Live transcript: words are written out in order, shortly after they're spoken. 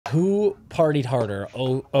Who partied harder,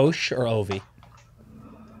 Osh or Ovi?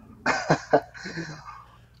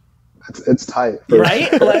 It's tight,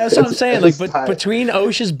 right? Like, that's what I'm saying. Like, tight. between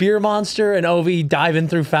Osh's beer monster and Ovi diving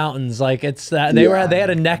through fountains, like it's that they had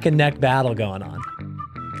a neck and neck battle going on.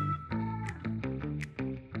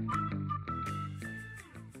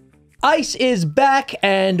 Ice is back,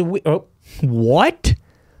 and we. Oh, What?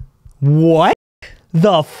 What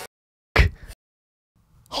the f?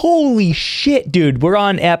 Holy shit, dude. We're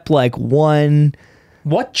on ep like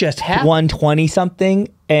what just happened? 120 something,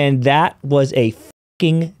 and that was a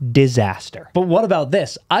fucking disaster. But what about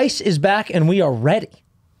this? Ice is back, and we are ready.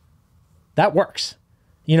 That works.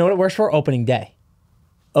 You know what it works for? Opening day.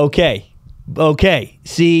 Okay.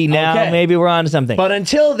 See, now maybe we're on to something. But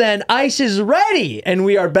until then, Ice is ready, and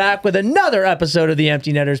we are back with another episode of the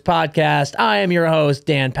Empty Netters podcast. I am your host,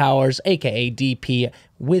 Dan Powers, aka DP.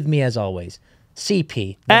 With me, as always,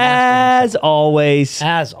 CP. As always,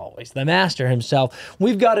 the master himself.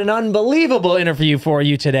 We've got an unbelievable interview for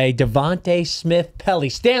you today. Devante Smith-Pelly,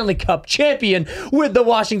 Stanley Cup champion with the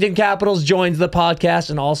Washington Capitals, joins the podcast,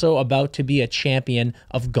 and also about to be a champion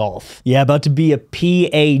of golf. Yeah, about to be a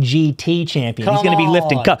PAGT champion. He's going to be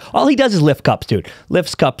lifting cups. All he does is lift cups, dude.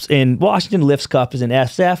 Lifts cups in Washington, lifts cups in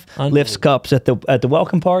SF, lifts cups at the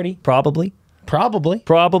welcome party, probably.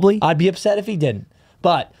 I'd be upset if he didn't.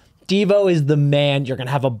 But Devo is the man. You're going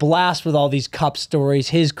to have a blast with all these cup stories,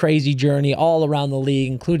 his crazy journey all around the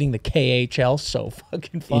league, including the KHL. So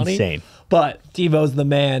fucking funny. Insane. But Devo's the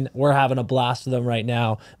man. We're having a blast with him right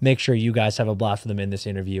now. Make sure you guys have a blast with him in this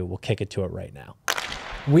interview. We'll kick it to it right now.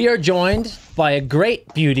 We are joined by a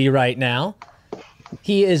great beauty right now.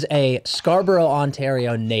 He is a Scarborough,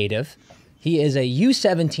 Ontario native. He is a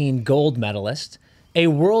U17 gold medalist, a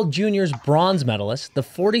World Juniors bronze medalist, the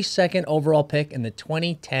 42nd overall pick in the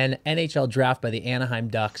 2010 NHL draft by the Anaheim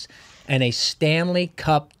Ducks, and a Stanley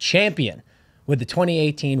Cup champion with the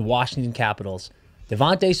 2018 Washington Capitals.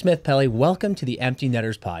 Devante Smith-Pelly, welcome to the Empty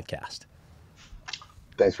Netters podcast.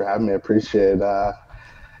 Thanks for having me. I appreciate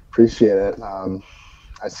it.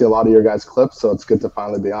 I see a lot of your guys' clips, so it's good to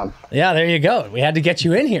finally be on. Yeah, there you go. We had to get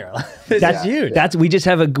you in here. That's huge.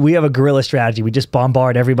 We have a guerrilla strategy. We just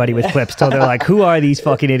bombard everybody with clips till they're like, "Who are these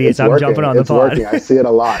fucking idiots?" I'm jumping on the pod. It's working. I see it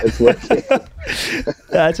a lot. It's working.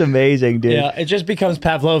 That's amazing, dude. Yeah, it just becomes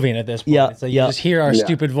Pavlovian at this point. Yeah, It's like you just hear our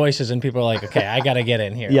stupid voices, and people are like, "Okay, I got to get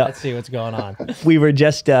in here. Let's see what's going on." We were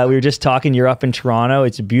just talking. You're up in Toronto.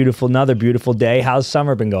 It's another beautiful day. How's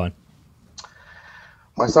summer been going?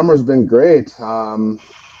 My summer's been great. I've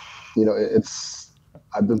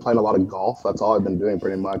been playing a lot of golf. That's all I've been doing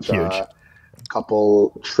pretty much. Huge.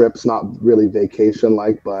 Couple trips, not really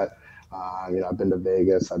vacation-like, but, I've been to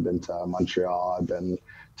Vegas. I've been to Montreal. I've been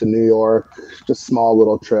to New York, just small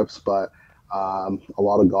little trips, but a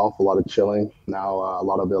lot of golf, a lot of chilling. Now a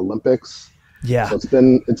lot of the Olympics. Yeah. So it's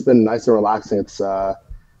been nice and relaxing. It's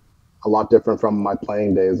a lot different from my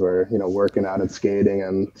playing days where, working out and skating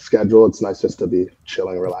and schedule. It's nice just to be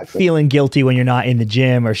chilling, relaxing. Feeling guilty when you're not in the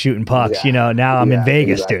gym or shooting pucks. Yeah. Now I'm in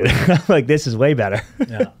Vegas, dude. Like, this is way better.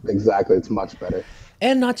 Yeah. Exactly. It's much better.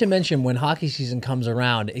 And not to mention, when hockey season comes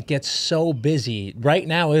around, it gets so busy. Right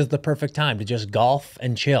now is the perfect time to just golf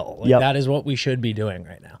and chill. That is what we should be doing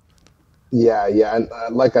right now. Yeah. And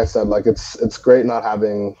like I said, it's great not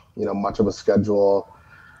having, much of a schedule.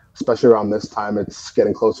 Especially around this time, it's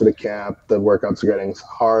getting closer to camp. The workouts are getting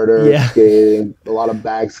harder. Skating, a lot of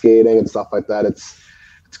bag skating and stuff like that. It's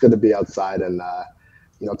good to be outside and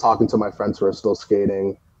talking to my friends who are still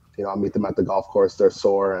skating. I'll meet them at the golf course. They're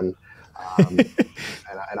sore and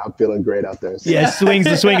I'm feeling great out there. So. Yeah,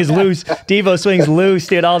 the swing is loose. Devo swings loose,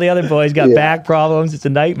 dude. All the other boys got back problems. It's a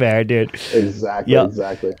nightmare, dude.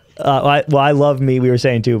 Exactly. I love me. We were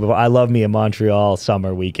saying too, but I love me a Montreal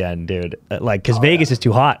summer weekend, dude. Because Vegas is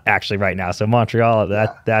too hot actually right now. So Montreal,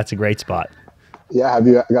 that's a great spot. Yeah. Have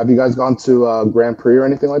you guys gone to Grand Prix or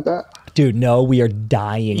anything like that? Dude, no. We are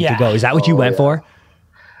dying to go. Is that what you went for?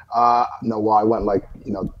 No. Well, I went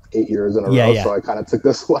 8 years in a row, so I kind of took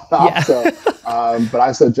this one off. Yeah. So, but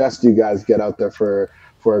I suggest you guys get out there for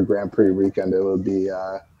a Grand Prix weekend. It would be.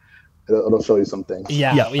 It'll show you some things.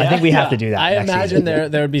 Yeah. I think we have to do that. I imagine there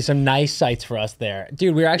would be some nice sights for us there.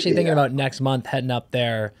 Dude, we were actually thinking about next month heading up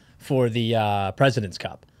there for the President's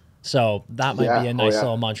Cup. So that might be a nice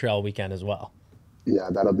little Montreal weekend as well. Yeah,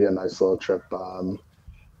 that'll be a nice little trip.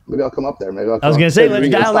 Maybe I'll come up there. I was going to say, let's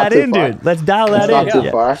dial that in, dude. Let's dial that in. Not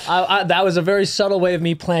too far. That was a very subtle way of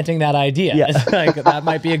me planting that idea. Yeah. It's like, that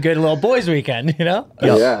might be a good little boys weekend,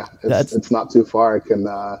 Yeah, it's not too far. I can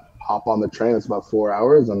hop on the train. It's about 4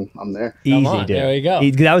 hours, and I'm there. Easy, on, dude. there you go.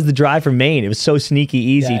 That was the drive from Maine. It was so sneaky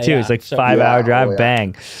easy, too. It's like 5 hour drive,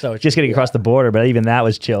 bang. So just getting across the border, but even that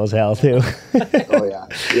was chill as hell, too. Oh, yeah.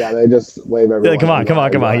 Yeah, they just wave everyone. Like,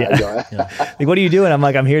 come on. Yeah. Like, what are you doing? I'm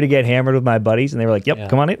like, I'm here to get hammered with my buddies. And they were like, yep,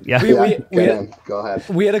 come on in. Yeah. Go ahead.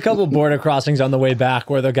 We had a couple border crossings on the way back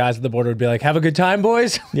where the guys at the border would be like, have a good time,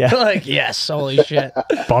 boys. Yeah. Like, yes, holy shit.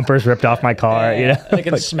 Bumpers ripped off my car. You know? They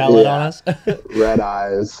can smell it on us. Red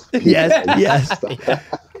eyes. Yes.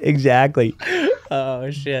 Exactly. Oh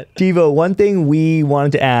shit. Devo, one thing we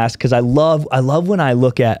wanted to ask, because I love when I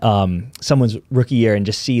look at someone's rookie year and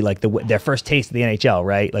just see like their first taste of the NHL,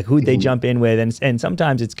 right? Like who'd they jump in with, and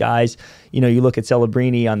sometimes it's guys. You know, you look at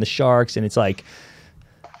Celebrini on the Sharks, and it's like,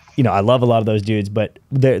 you know, I love a lot of those dudes, but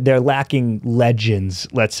they're lacking legends,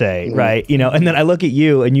 let's say, right? You know, and then I look at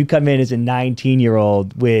you, and you come in as a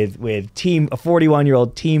 19-year-old with a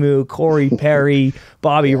 41-year-old Teemu, Corey Perry,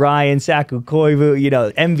 Bobby Ryan, Saku Koivu, you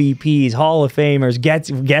know, MVPs, Hall of Famers,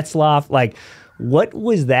 Getzlaf. Like, what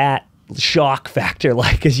was that shock factor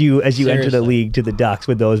like as you enter the league to the Ducks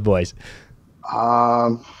with those boys?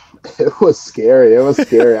 It was scary.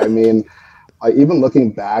 I mean, even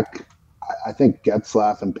looking back, I think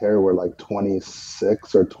Getzlaf and Perry were like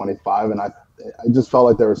 26 or 25, and I just felt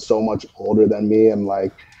like they were so much older than me, and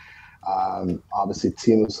like obviously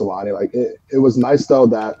Teemu, Selane. Like it was nice though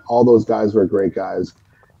that all those guys were great guys.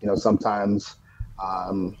 You know, sometimes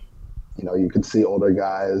you know, you could see older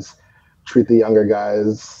guys treat the younger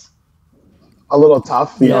guys a little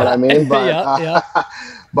tough. You know what I mean? But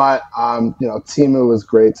but you know, Teemu was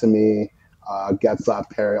great to me. Getzlaf,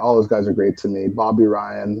 Perry, all those guys are great to me. Bobby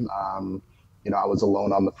Ryan, you know, I was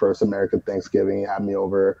alone on the first American Thanksgiving. He had me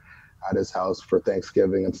over at his house for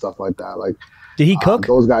Thanksgiving and stuff like that. Like, did he cook?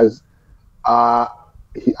 Those guys, I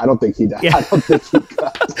don't think he did. Yeah. I don't think he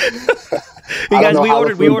cooked. Because we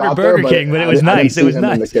ordered Burger King, but it was nice. It was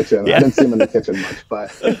nice. In the kitchen. Yeah. I didn't see him in the kitchen much,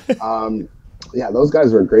 but yeah, those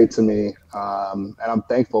guys were great to me, and I'm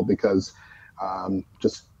thankful because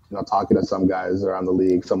just, you know, talking to some guys around the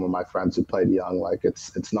league, some of my friends who played young, like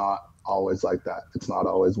it's not always like that. It's not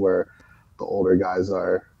always where the older guys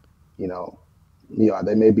are, you know,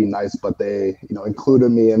 they may be nice, but they, you know, included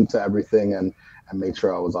me into everything and made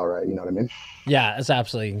sure I was all right. You know what I mean? Yeah, it's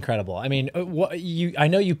absolutely incredible. I mean, I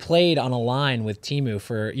know you played on a line with Teemu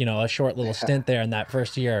for, you know, a short little stint there in that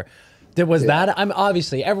first year. That I'm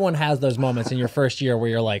obviously everyone has those moments in your first year where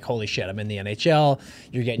you're like, holy shit, I'm in the NHL,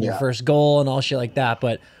 you're getting your first goal and all shit like that.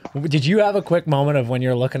 But did you have a quick moment of when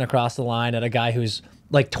you're looking across the line at a guy who's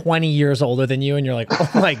like 20 years older than you and you're like,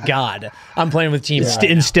 oh my God, I'm playing with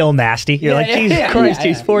Teemu and still nasty? You're like, Jesus Christ,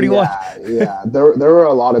 he's 41. Yeah. There were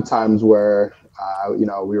a lot of times where you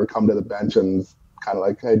know, we would come to the bench and kind of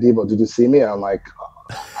like, hey Devo, did you see me? And I'm like,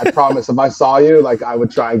 I promise if I saw you, like I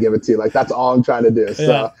would try and give it to you. Like that's all I'm trying to do.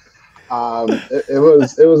 So it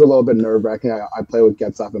was a little bit nerve-wracking. I played with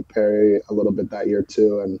Getzlaf and Perry a little bit that year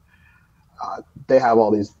too, and they have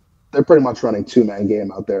all these. They're pretty much running two-man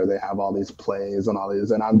game out there. They have all these plays and all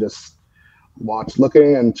these, and I'm just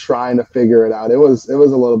looking and trying to figure it out. It was a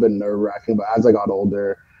little bit nerve-wracking, but as I got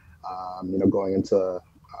older, you know, going into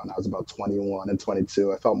when I was about 21 and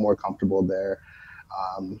 22, I felt more comfortable there.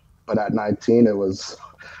 But at 19, it was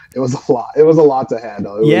a lot. It was a lot to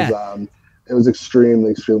handle. It was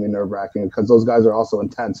extremely, extremely nerve-wracking because those guys are also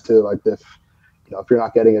intense too. Like if you're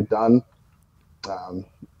not getting it done,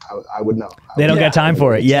 I would know. They don't got time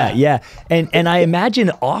for it. Yeah. And I imagine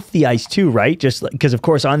off the ice too, right? Just because of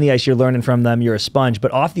course on the ice you're learning from them, you're a sponge,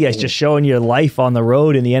 but off the ice just showing your life on the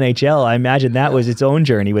road in the NHL. I imagine that was its own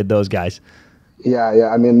journey with those guys. Yeah.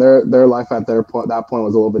 I mean, their life at that point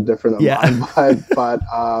was a little bit different than mine, but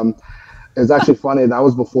it was actually funny. That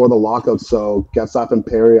was before the lockout. So Getzlaf and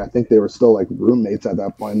Perry, I think they were still like roommates at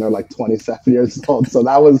that point. And they're like 27 years old. So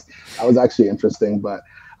that was actually interesting. But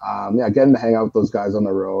getting to hang out with those guys on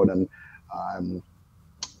the road and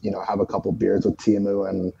you know, have a couple beers with Teemu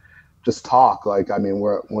and just talk. Like, I mean,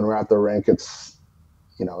 when we're at the rink, it's,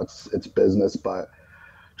 you know, it's business, but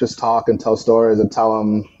just talk and tell stories and tell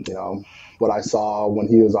them, you know, what I saw when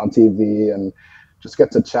he was on TV and just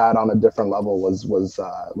get to chat on a different level was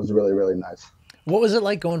really, really nice. What was it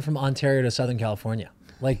like going from Ontario to Southern California?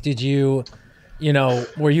 Like, did you know,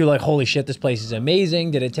 were you like, holy shit, this place is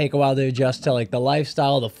amazing? Did it take a while to adjust to like the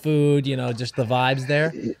lifestyle, the food, you know, just the vibes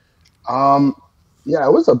there? Yeah,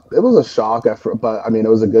 it was a shock but I mean, it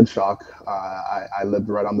was a good shock. I lived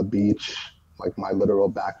right on the beach. Like my literal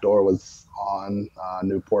back door was on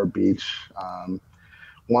Newport Beach.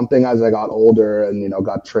 One thing as I got older and, you know,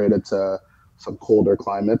 got traded to some colder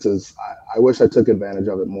climates is I wish I took advantage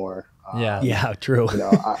of it more. Yeah, true. You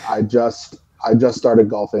know, I just started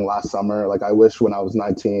golfing last summer. Like I wish when I was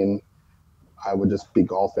 19, I would just be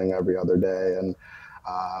golfing every other day. And,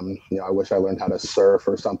 you know, I wish I learned how to surf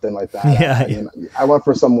or something like that. Yeah. I mean, I went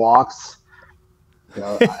for some walks, you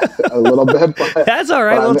know, a little bit, but that's all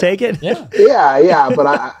right. We'll take it. Yeah.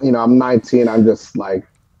 But you know, I'm 19. I'm just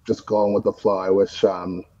going with the flow. I wish,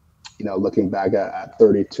 you know, looking back at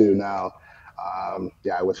 32 now,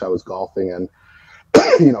 I wish I was golfing and,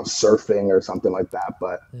 you know, surfing or something like that.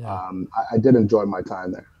 But I did enjoy my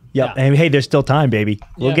time there. Yep. Yeah. And hey, there's still time, baby.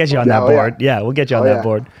 We'll get you on that board. Yeah, we'll get you on that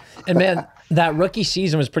board. And man, that rookie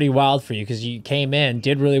season was pretty wild for you because you came in,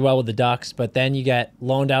 did really well with the Ducks, but then you get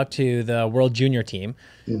loaned out to the World Junior team,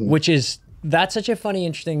 that's such a funny,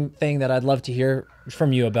 interesting thing that I'd love to hear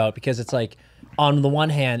from you about, because it's like, on the one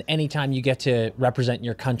hand, anytime you get to represent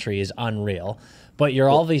your country is unreal, but you're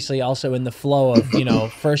obviously also in the flow of, you know,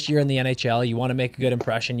 first year in the NHL, you want to make a good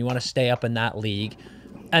impression, you want to stay up in that league.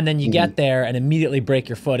 And then you get there and immediately break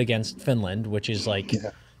your foot against Finland, which is like,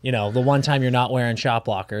 you know, the one time you're not wearing shot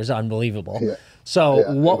blockers, unbelievable. So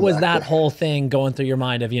what was that whole thing going through your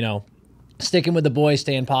mind of, you know, sticking with the boys,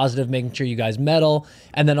 staying positive, making sure you guys medal,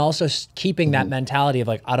 and then also keeping that mentality of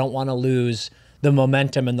like, I don't want to lose the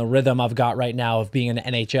momentum and the rhythm I've got right now of being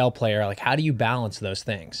an NHL player? Like, how do you balance those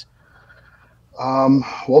things?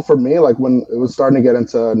 Well, for me, like when it was starting to get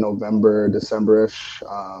into November, December-ish,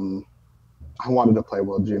 I wanted to play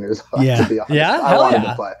World Juniors. To be honest. I wanted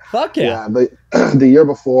to play. Fuck yeah. The year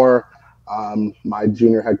before, my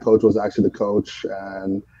junior head coach was actually the coach,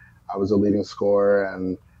 and I was a leading scorer,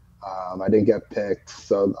 and I didn't get picked.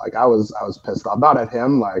 So like I was pissed off. Not at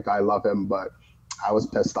him, like I love him, but I was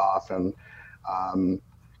pissed off, and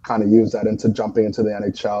kind of used that into jumping into the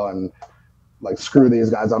NHL and like, screw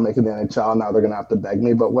these guys, I'm making the NHL. Now they're going to have to beg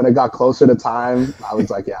me. But when it got closer to time, I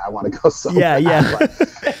was like, I want to go so bad.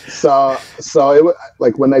 Like, so it was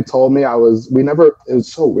like, when they told me it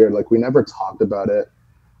was so weird. Like we never talked about it.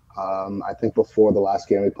 I think before the last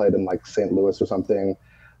game we played in like St. Louis or something,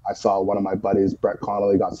 I saw one of my buddies, Brett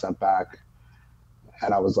Connolly, got sent back.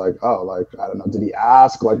 And I was like, oh, like, I don't know. Did he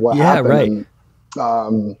ask like what happened? Right.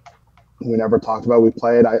 And, we never talked about it. We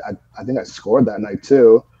played. I think I scored that night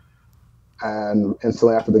too. And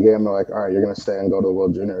instantly after the game, they're like, all right, you're going to stay and go to the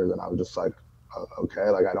World Juniors. And I was just like, oh, okay.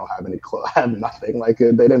 Like, I don't have any clue. I have nothing. Like,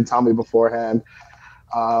 they didn't tell me beforehand.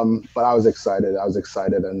 But I was excited.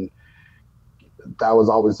 And that was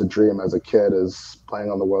always the dream as a kid, is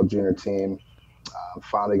playing on the World Junior team.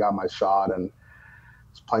 Finally got my shot and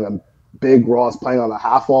was playing a big role. I was playing on the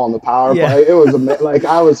half wall on the power play. It was like,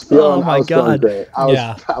 I was feeling, feeling great. I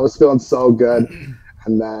was feeling so good.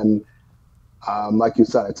 And then, like you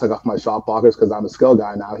said, I took off my shot blockers because I'm a skill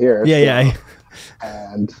guy now here.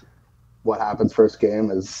 And what happens first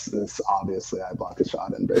game is obviously I block a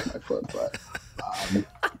shot and break my foot. But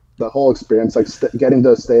the whole experience, like getting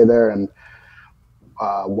to stay there and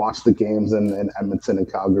watch the games in Edmonton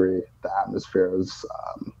and Calgary, the atmosphere was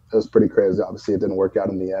it was pretty crazy. Obviously, it didn't work out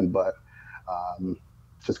in the end, but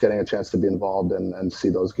just getting a chance to be involved and see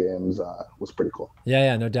those games was pretty cool.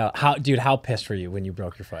 Yeah, no doubt. How pissed were you when you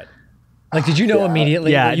broke your foot? Like, did you know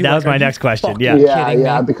immediately? Yeah, that was my next question.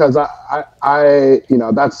 Yeah, because I you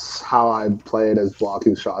know, that's how I played, as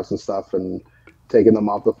blocking shots and stuff and taking them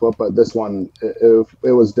off the foot. But this one, it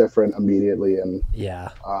was different immediately, and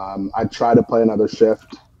I tried to play another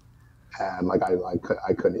shift, and like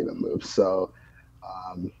I couldn't even move. So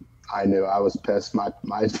I knew I was pissed. My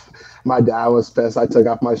dad was pissed. I took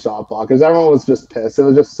off my shot blockers. Everyone was just pissed. It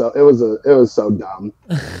was just it was so dumb.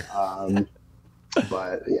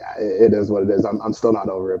 But yeah, it is what it is. I'm still not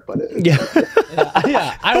over it, but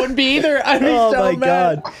I wouldn't be either. I'd be so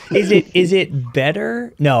mad. God. Is it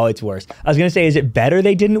better? No, it's worse. I was gonna say, is it better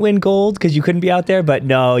they didn't win gold because you couldn't be out there? But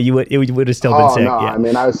no, it would have still been sick. No, yeah. I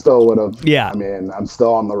mean, I still would have. Yeah. I mean, I'm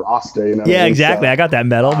still on the roster. You know. Yeah, exactly. So, I got that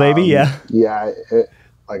medal, baby. Yeah. Yeah.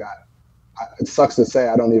 It sucks to say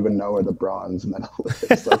I don't even know where the bronze medal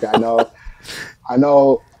is. Like I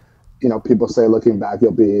know. You know, people say looking back,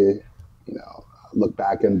 you'll be, you know, look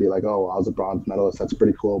back and be like, oh, I was a bronze medalist. That's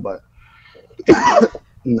pretty cool. But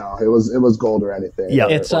no, it was gold or anything. Yeah,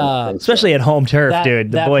 it's especially at home turf,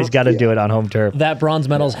 dude. The boys got to do it on home turf. That bronze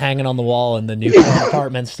medal's hanging on the wall in the new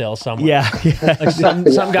apartment still somewhere. Yeah. Like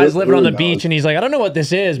some guy's living on the beach and he's like, I don't know what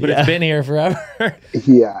this is, but it's been here forever.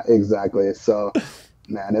 Yeah, exactly. So,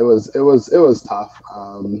 man, it was tough.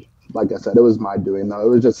 Like I said, it was my doing though. It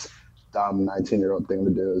was just dumb 19-year-old thing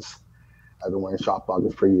to do. I've been wearing shot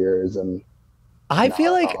blockers for years, and I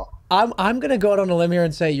feel like I'm gonna go out on a limb here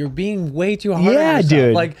and say you're being way too hard on yourself.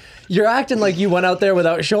 Dude. Like you're acting like you went out there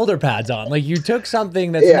without shoulder pads on. Like you took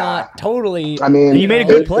something that's not totally. I mean, you made a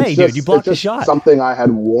good play, dude. You blocked the shot. Something I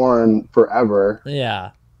had worn forever.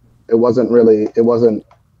 Yeah. It wasn't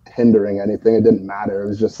hindering anything. It didn't matter. It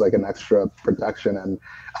was just like an extra protection, and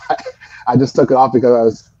I just took it off because I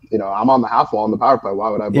was, I'm on the half wall on the power play. Why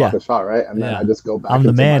would I block a shot, right? And then I just go back. I'm the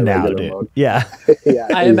into man my now, regular dude. mode. Yeah. Yeah.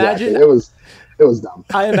 I imagine it was dumb.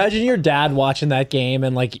 I imagine your dad watching that game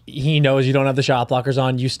and like he knows you don't have the shot blockers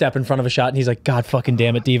on. You step in front of a shot and he's like, "God fucking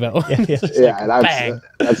damn it, Devo!" And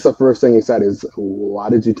that's the first thing he said is, "Why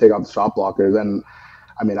did you take off the shot blockers?" And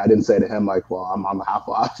I mean, I didn't say to him like, "Well, I'm on the half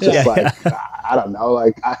wall." I was just I don't know.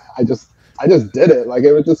 Like I just did it. Like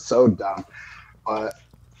it was just so dumb, but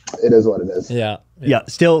it is what it is. Yeah.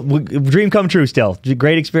 Still, dream come true. Still,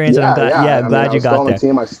 great experience. Yeah, I'm glad you got on there. The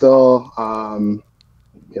team. I still,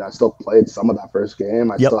 I still played some of that first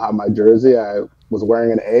game. I still have my jersey. I was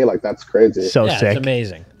wearing an A. Like that's crazy. So sick. It's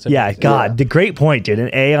amazing. God, the great point, dude.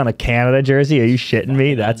 An A on a Canada jersey. Are you shitting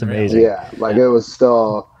me? That's amazing. Yeah, like it was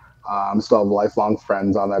still. I'm still lifelong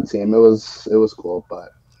friends on that team. It was cool, but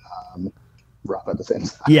rough at the same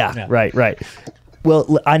time. Yeah. Right.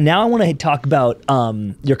 Well, now I want to talk about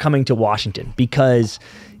you're coming to Washington because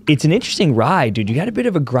it's an interesting ride, dude. You got a bit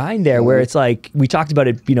of a grind there where it's like, we talked about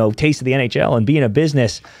it, taste of the NHL and being a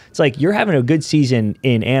business. It's like you're having a good season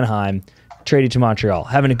in Anaheim, traded to Montreal.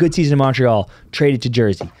 Having a good season in Montreal, traded to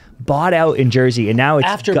Jersey. Bought out in Jersey, and now it's...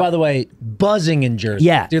 After, by the way, buzzing in Jersey.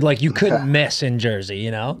 Yeah. Dude, like you couldn't miss in Jersey,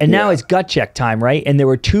 And now it's gut check time, right? And there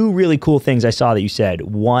were two really cool things I saw that you said.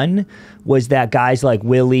 One was that guys like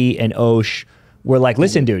Willie and Osh were like,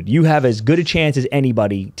 listen, dude, you have as good a chance as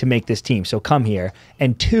anybody to make this team, so come here.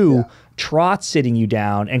 And two, Trotz sitting you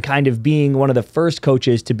down and kind of being one of the first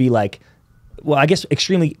coaches to be like, well, I guess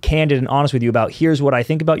extremely candid and honest with you about here's what I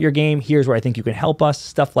think about your game, here's where I think you can help us,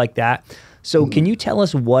 stuff like that. So can you tell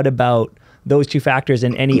us what about those two factors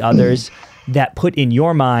and any others that put in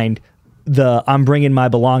your mind I'm bringing my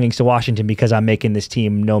belongings to Washington because I'm making this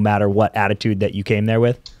team no matter what attitude that you came there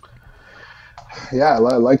with? Yeah,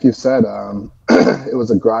 like you said, it was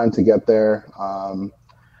a grind to get there.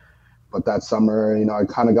 But that summer,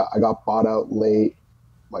 I got bought out late,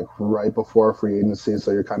 like right before free agency. So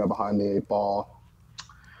you're kind of behind the eight ball.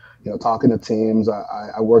 Talking to teams,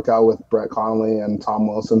 I work out with Brett Connolly and Tom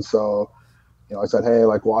Wilson. So, I said, hey,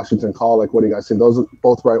 like Washington call, like, what do you guys think? Those are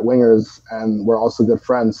both right wingers and we're also good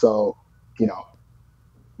friends. So,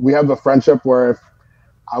 we have a friendship where if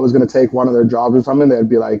I was going to take one of their jobs or something, they'd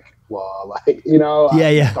be like, well, like,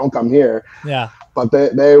 don't come here. Yeah. But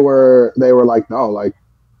they were like, no, like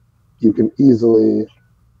you can easily,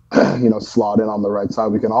 slot in on the right side.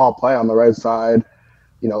 We can all play on the right side.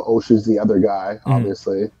 Oshu's the other guy,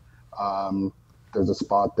 obviously. There's a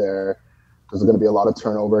spot there. There's going to be a lot of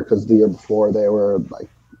turnover because the year before they were like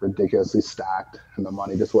ridiculously stacked and the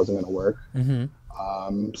money just wasn't going to work.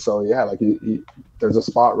 So yeah, like there's a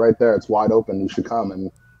spot right there. It's wide open. You should come.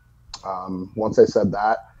 And once they said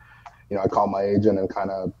that, I called my agent and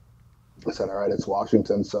kind of said, all right, it's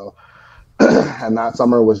Washington. So, and that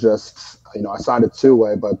summer was just, I signed it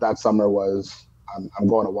two-way, but that summer was, I'm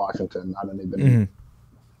going to Washington.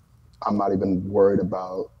 I'm not even worried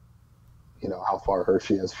about, how far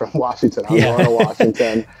Hershey is from Washington. I'm going to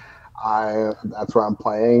Washington. That's where I'm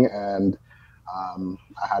playing. And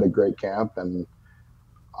I had a great camp. And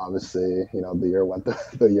obviously, the year went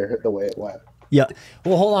the way it went. Yeah.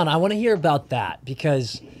 Well, hold on. I want to hear about that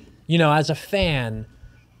because, as a fan,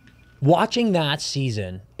 watching that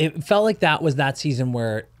season, it felt like that was that season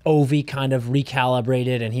where Ovi kind of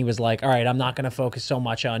recalibrated and he was like, all right, I'm not going to focus so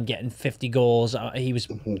much on getting 50 goals. He was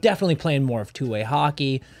definitely playing more of two-way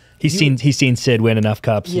hockey. He's seen Sid win enough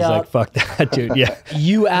cups. He's like, fuck that, dude. Yeah.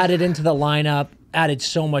 You added into the lineup, added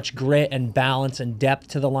so much grit and balance and depth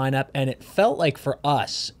to the lineup, and it felt like for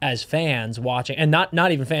us as fans watching, and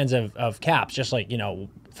not even fans of Caps, just like,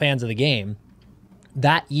 fans of the game,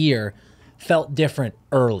 that year felt different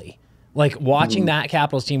early. Like watching that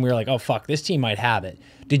Capitals team, we were like, oh, fuck, this team might have it.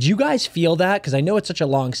 Did you guys feel that? Because I know it's such a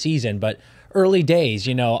long season, but early days,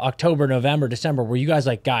 October, November, December, were you guys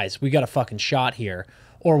like, guys, we got a fucking shot here?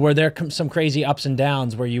 Or were there some crazy ups and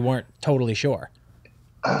downs where you weren't totally sure?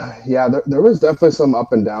 Yeah, there was definitely some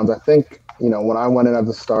up and downs. I think, when I went in at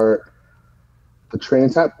the start, the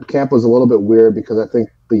training camp was a little bit weird because I think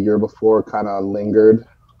the year before kind of lingered.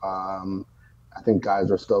 I think guys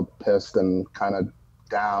were still pissed and kind of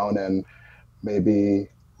down and maybe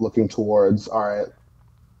looking towards, all right,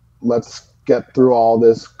 let's get through all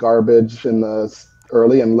this garbage in the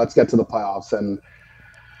early and let's get to the playoffs. And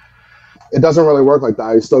it doesn't really work like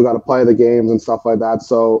that. You still got to play the games and stuff like that.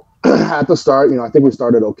 So at the start, I think we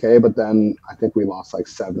started okay, but then I think we lost like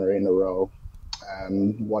 7 or 8 in a row.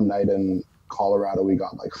 And one night in Colorado, we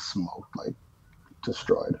got like smoked, like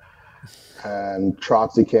destroyed. And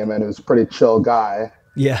Trotsy came in. He was a pretty chill guy.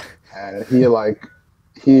 Yeah. And he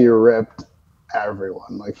ripped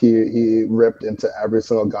everyone. Like he ripped into every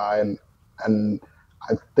single guy. And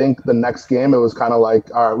I think the next game, it was kind of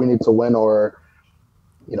like, all right, we need to win, or,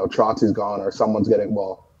 Trotsy's gone, or someone's getting,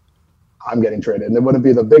 I'm getting traded. And it wouldn't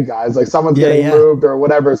be the big guys. Like someone's getting moved or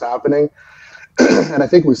whatever's happening. And I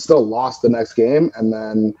think we still lost the next game. And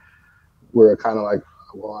then we were kind of like,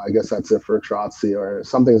 well, I guess that's it for Trotsy, or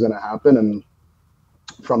something's going to happen. And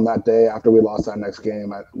from that day, after we lost that next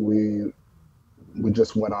game, we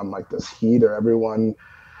just went on like this heat, or everyone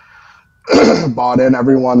bought in,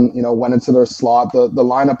 everyone, went into their slot. The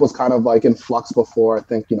lineup was kind of like in flux before. I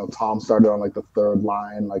think, Tom started on like the third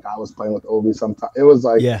line. Like I was playing with Ovi sometimes. It was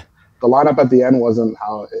like, the lineup at the end wasn't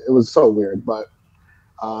how it was, so weird, but,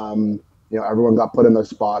 everyone got put in their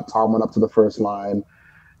spot. Tom went up to the first line.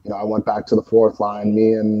 I went back to the fourth line,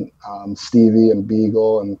 me and Stevie and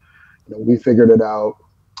Beagle, and, we figured it out.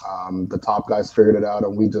 The top guys figured it out,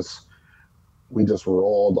 and we just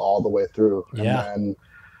rolled all the way through. Yeah. And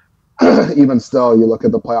even still, you look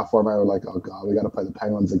at the playoff format, we're like, oh God, we got to play the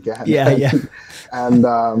Penguins again. Yeah. And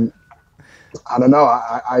I don't know.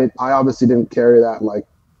 I obviously didn't carry that like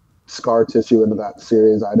scar tissue into that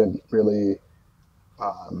series. I didn't really,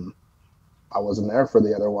 I wasn't there for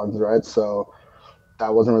the other ones, right? So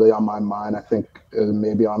that wasn't really on my mind. I think it was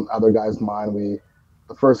maybe on other guys' mind.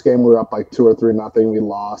 The first game we were up like 2 or 3-0. We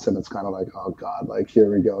lost, and it's kind of like, oh God, like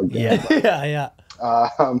here we go again. Yeah.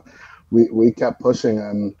 But, we kept pushing,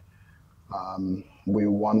 and we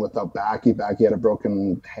won without Backy. Backy had a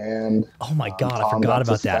broken hand. Oh my God, Tom I forgot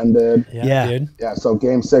about suspended. that. Yeah, dude. Yeah, so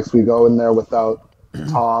game 6, we go in there without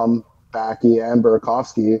Tom, Backy, and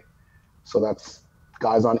Burakovsky. So that's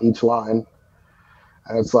guys on each line.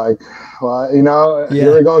 And it's like, well,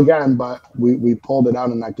 here we go again. But we pulled it out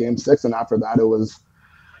in that game 6. And after that, it was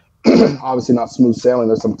obviously not smooth sailing.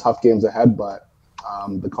 There's some tough games ahead, but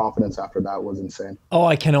the confidence after that was insane. Oh,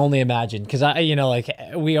 I can only imagine. Because,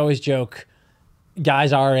 we always joke,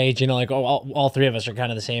 guys our age, all 3 of us are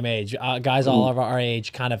kind of the same age. Guys all of our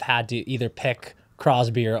age kind of had to either pick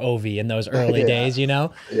Crosby or Ovi in those early days,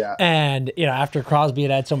 Yeah. And, after Crosby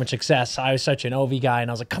had so much success, I was such an Ovi guy,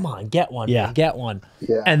 and I was like, come on, get one, man, get one.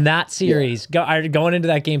 Yeah. And that series, going into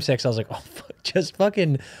that game 6, I was like, oh, just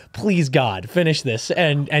fucking please God, finish this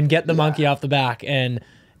and get the monkey off the back. And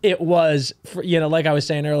it was, like I was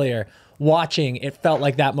saying earlier, watching, it felt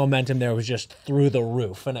like that momentum there was just through the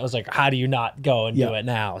roof. And it was like, how do you not go and do it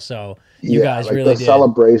now? So you guys like really the did.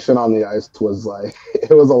 Celebration on the ice was like,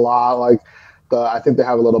 it was a lot. Like, I think they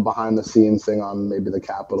have a little behind the scenes thing on maybe the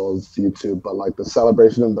Capitals YouTube, but like the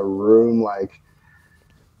celebration in the room, like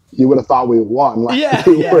you would have thought we won. Like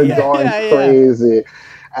we were going crazy.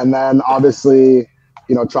 And then obviously,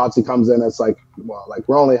 Trotsy comes in. It's like, well, like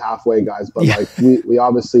we're only halfway, guys, but like we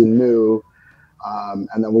obviously knew.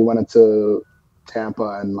 And then we went into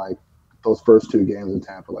Tampa, and like those first 2 games in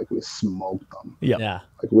Tampa, like we smoked them. Yeah.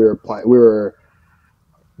 Like we were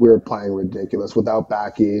playing ridiculous without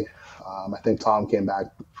Backy. I think Tom came back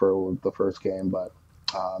for the first game, but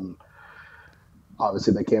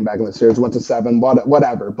obviously they came back in the series, went to 7,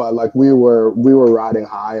 whatever. But like we were riding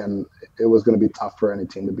high, and it was going to be tough for any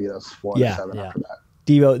team to beat us 4-7 after that.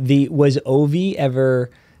 Devo, was Ovi ever?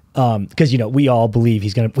 Because we all believe he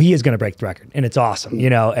is gonna break the record, and it's awesome,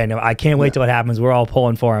 and I can't wait till it happens. We're all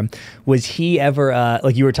pulling for him. Was he ever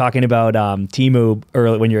like you were talking about Teemu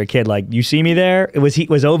early when you were a kid? Like, you see me there? Was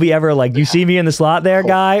Ovi ever like, you see me in the slot there,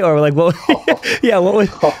 guy? Or like, what? Yeah, what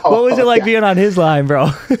was it like being on his line, bro?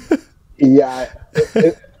 Yeah,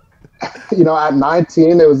 at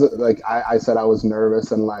 19, it was like I said I was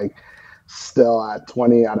nervous, and like still at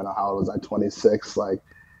 20, I don't know how old was I, 26, like.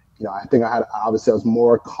 I think I was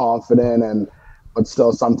more confident, but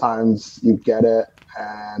still sometimes you get it.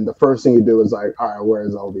 And the first thing you do is like, all right, where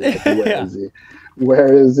is Ovi? Like, where is he?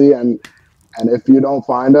 Where is he? And if you don't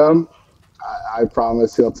find him, I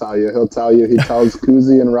promise he'll tell you. He'll tell you. He tells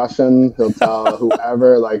Kuzi in Russian. He'll tell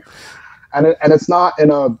whoever. Like, and it's not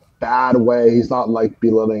in a bad way. He's not like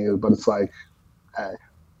belittling you, but it's like, hey,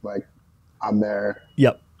 like I'm there.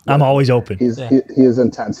 Yep, I'm always open. He is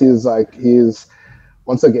intense. He's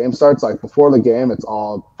once the game starts, like before the game, it's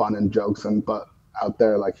all fun and jokes, but out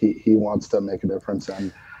there, like he wants to make a difference.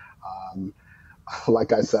 And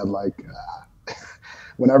like I said, like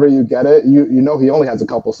whenever you get it, you know he only has a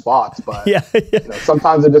couple spots, but yeah. You know,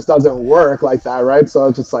 sometimes it just doesn't work like that, right? So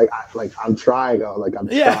it's just like I'm trying, I'm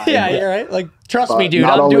yeah, trying. Yeah, you're right. Like, trust me, dude,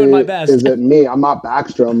 not I'm doing my best. Is it me? I'm not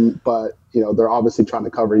Backstrom, but you know they're obviously trying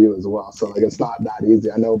to cover you as well. So like it's not that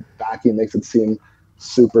easy. I know backing makes it seem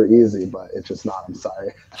super easy, but it's just not. I'm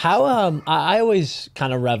sorry. How I always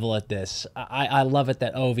kind of revel at this. I love it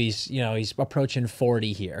that Ovi's, you know, he's approaching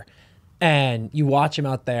 40 here. And you watch him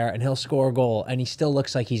out there and he'll score a goal and he still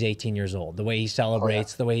looks like he's 18 years old. The way he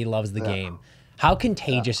celebrates, the way he loves the game. How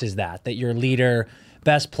contagious is that your leader,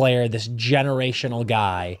 best player, this generational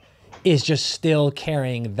guy is just still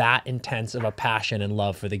carrying that intense of a passion and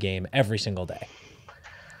love for the game every single day?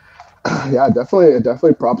 Yeah, definitely. It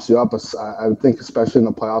definitely props you up. I think especially in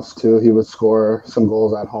the playoffs too, he would score some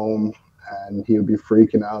goals at home and he would be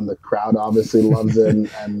freaking out and the crowd obviously loves it.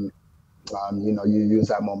 And you know, you use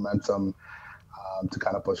that momentum to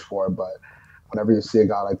kind of push forward. But whenever you see a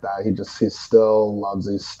guy like that, he still loves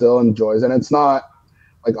it. He still enjoys it. And it's not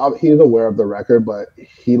like he's aware of the record, but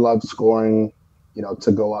he loves scoring, you know,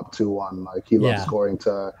 to go up 2-1. Like he loves scoring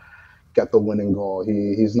to get the winning goal.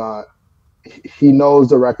 He knows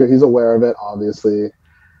the record. He's aware of it, obviously,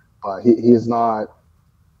 but he's not,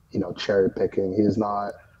 you know, cherry picking. He's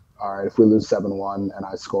not, all right, if we lose 7-1 and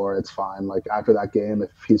I score, it's fine. Like after that game, if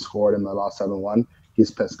he scored and they lost 7-1, he's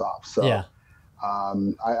pissed off. So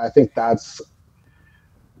I think that's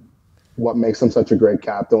what makes him such a great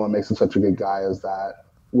captain, what makes him such a good guy is that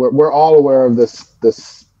we're all aware of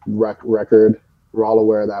this record. We're all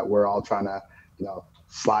aware that we're all trying to, you know,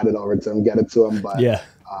 slide it over to him, get it to him. But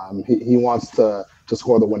he wants to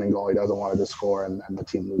score the winning goal. He doesn't want to just score and the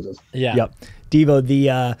team loses. Yeah. Yep.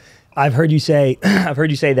 Devo, I've heard you say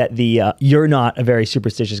that you're not a very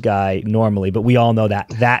superstitious guy normally, but we all know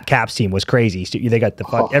that Caps team was crazy. So they got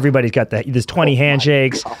everybody's got there's 20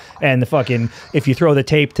 handshakes and the fucking, if you throw the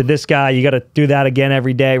tape to this guy, you got to do that again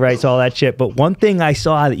every day, right? So all that shit. But one thing I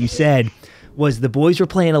saw that you said was the boys were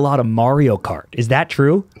playing a lot of Mario Kart. Is that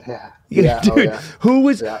true? Yeah. Yeah, dude, who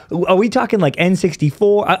was? Yeah. Are we talking like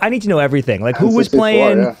N64? I need to know everything. Like who was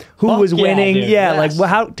playing, who was winning? Dude, like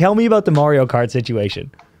how? Tell me about the Mario Kart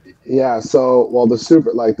situation. Yeah, so the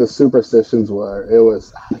superstitions it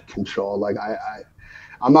was out of control. Like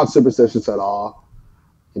I'm not superstitious at all.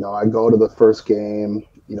 You know, I go to the first game.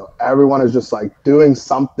 You know, everyone is just like doing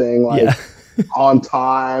something like on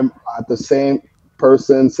time at the same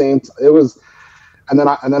person, it was. And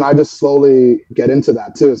then I just slowly get into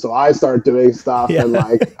that too. So I start doing stuff and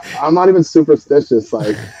like I'm not even superstitious.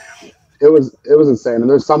 Like it was insane. And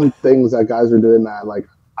there's some things that guys are doing that like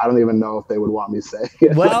I don't even know if they would want me to say.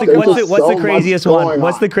 What's the craziest one?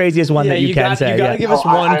 What's the craziest one that you can say? You gotta give us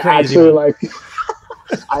one crazy one.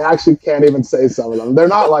 I actually can't even say some of them. They're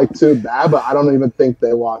not like too bad, but I don't even think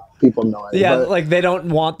they want people knowing. Yeah, like they don't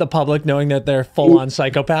want the public knowing that they're full-on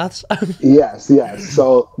psychopaths. Yes.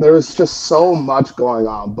 So there was just so much going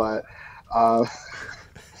on, but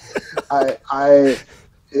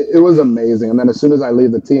it was amazing. And then as soon as I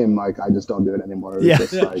leave the team, like I just don't do it anymore.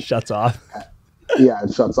 It's just like, shuts off. Yeah,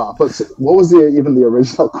 it shuts off. But what was even the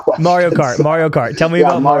original question? Mario Kart. Tell me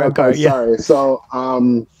about Mario Kart. Yeah. Sorry. So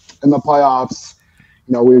in the playoffs,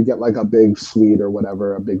 you know, we would get like a big suite or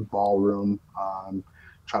whatever, a big ballroom,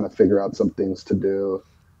 trying to figure out some things to do.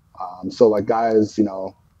 So like guys, you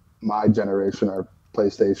know, my generation or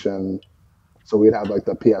PlayStation, so we'd have like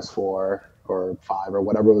the PS4 or 5 or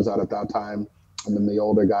whatever was out at that time. And then the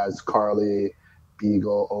older guys, Carly,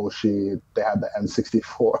 Beagle, Oshie, they had the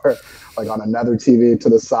N64 like on another TV to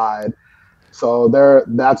the side. So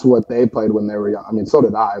that's what they played when they were young. I mean, so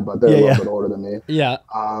did I, but they're a little bit older than me. Yeah.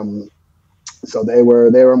 So they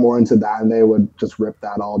were more into that, and they would just rip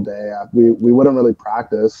that all day. We wouldn't really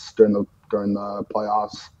practice during the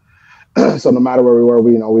playoffs. So no matter where we were,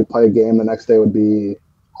 we play a game. The next day would be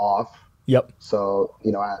off. Yep. So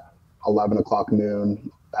at 11 o'clock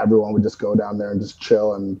noon, everyone would just go down there and just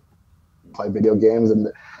chill and play video games, and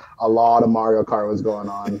a lot of Mario Kart was going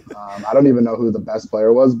on. I don't even know who the best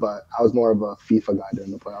player was, but I was more of a FIFA guy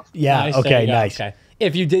during the playoffs. Yeah. Nice, Okay. Nice. Okay.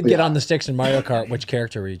 If you did get on the sticks in Mario Kart, which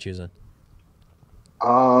character were you choosing?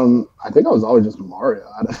 I think I was always just Mario.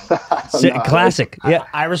 Classic. Yeah.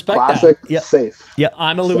 I respect Classic, that. Yep. Safe. Yeah.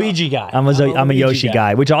 I'm a Luigi guy. I'm a Yoshi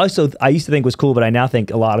guy, which I used to think was cool, but I now think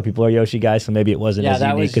a lot of people are Yoshi guys, so maybe it wasn't as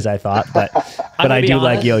unique as I thought. But I do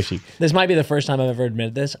like Yoshi. This might be the first time I've ever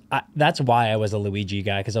admitted this. That's why I was a Luigi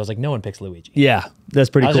guy, because I was like, no one picks Luigi. Yeah, that's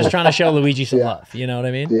pretty cool. I was just trying to show Luigi some love. You know what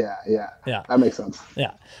I mean? Yeah. That makes sense.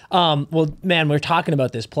 Yeah. Well, man, we're talking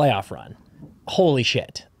about this playoff run. Holy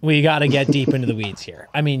shit. we got to get deep into the weeds here.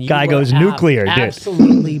 I mean, you Guy were goes nuclear, dude.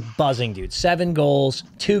 absolutely buzzing, dude. 7 goals,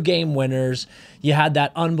 2 game winners. You had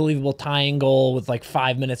that unbelievable tying goal with like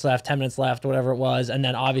 5 minutes left, 10 minutes left, whatever it was. And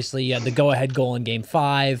then obviously you had the go-ahead goal in game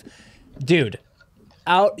 5. Dude,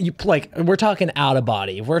 we're talking out of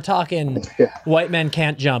body. We're talking white men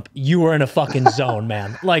can't jump. You were in a fucking zone,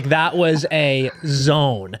 man. Like that was a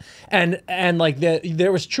zone. And like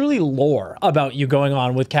there was truly lore about you going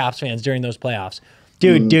on with Caps fans during those playoffs.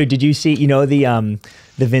 Dude, did you see,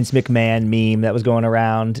 the Vince McMahon meme that was going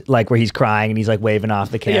around, like where he's crying and he's like waving off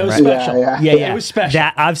the camera? It was special. Yeah. It was special.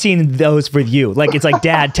 I've seen those with you. Like, it's like,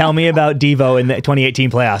 Dad, tell me about Devo in the 2018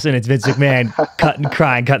 playoffs, and it's Vince McMahon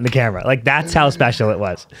crying, cutting the camera. Like, that's how special it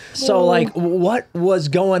was. So, like, what was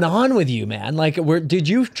going on with you, man? Like, did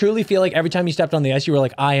you truly feel like every time you stepped on the ice, you were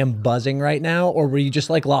like, I am buzzing right now? Or were you just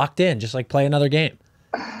like locked in, just like play another game?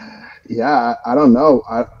 Yeah, I don't know.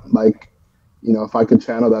 If I could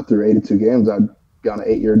channel that through 82 games, I'd be on an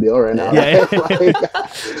 8-year deal right now. Yeah.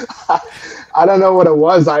 I don't know what it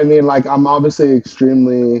was. I mean, like, I'm obviously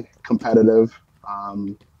extremely competitive.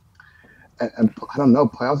 And I don't know,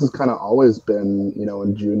 playoffs has kind of always been,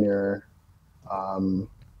 in junior. I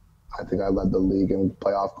think I led the league in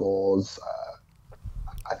playoff goals.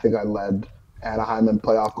 I think I led Anaheim in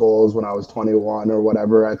playoff goals when I was 21 or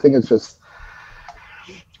whatever. I think it's just,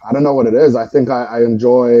 I don't know what it is. I think I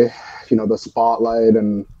enjoy, the spotlight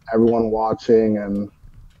and everyone watching, and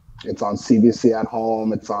it's on CBC at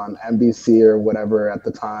home, it's on NBC or whatever at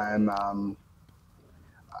the time.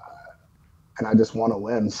 And I just want to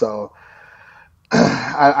win. So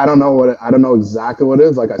I don't know exactly what it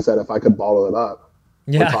is. Like I said, if I could bottle it up,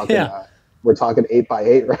 we're talking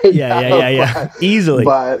 8x8 right now. Yeah. Easily.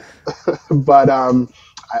 But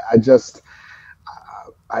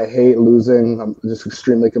I hate losing. I'm just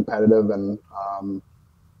extremely competitive, and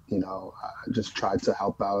I just tried to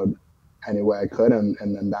help out any way I could, and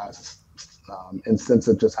then that instance,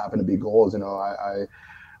 it just happened to be goals. I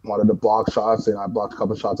wanted to block shots. I blocked a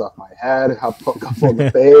couple shots off my head, helped put a couple in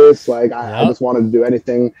the face. Like I just wanted to do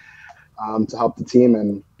anything to help the team,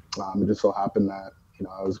 and it just so happened that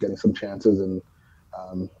I was getting some chances and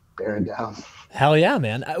bearing down. Hell yeah,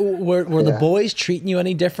 man. Were the boys treating you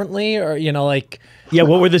any differently, or like? Yeah,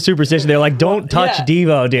 what were the superstitions? They're like, don't touch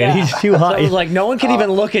Devo, dude. Yeah. He's too hot. So it was like, no one can even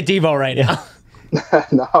look at Devo right now.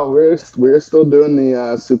 No, we're still doing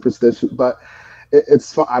the superstition, but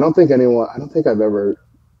it's fun. I don't think I've ever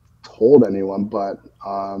told anyone, but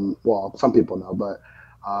well, some people know, but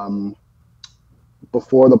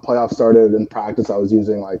before the playoffs started in practice, I was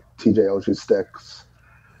using like TJ Oshie sticks,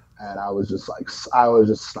 and I was just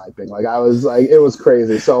sniping. Like it was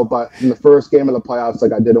crazy. So, but in the first game of the playoffs,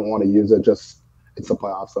 like I didn't want to use it. It's the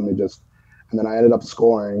playoffs. And then I ended up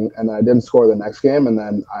scoring, and then I didn't score the next game, and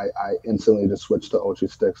then I instantly just switched to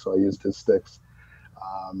Oshie sticks. So I used his sticks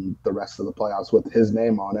the rest of the playoffs with his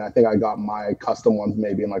name on it. I think I got my custom ones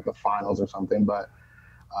maybe in like the finals or something, but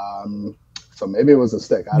so maybe it was a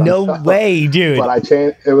stick. I don't know. No way, dude. But I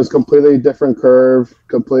changed. It was completely different curve,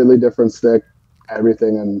 completely different stick,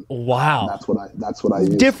 everything, and wow, that's what I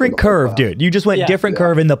used. Different curve, dude. You just went different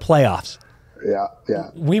curve in the playoffs. Yeah.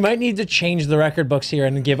 We might need to change the record books here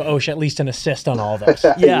and give Osh at least an assist on all those.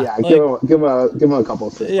 Yeah. Give him a couple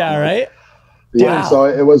assists. Yeah, right. Yeah. Wow. So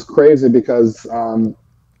it was crazy because, like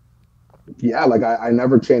I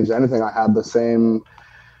never changed anything. I had the same.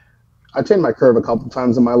 I changed my curve a couple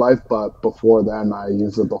times in my life, but before then I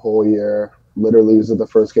used it the whole year. Literally used it the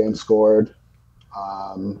first game scored.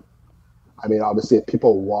 I mean, obviously, if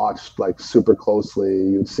people watched like super closely,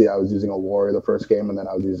 you'd see I was using a Warrior the first game, and then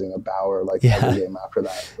I was using a Bauer every game after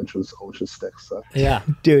that, which was Osh's sticks. So. Yeah,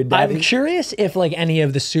 dude. I'm curious if like any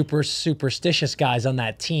of the superstitious guys on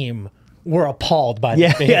that team were appalled by the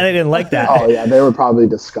thing. Yeah, they didn't like that. Oh yeah, they were probably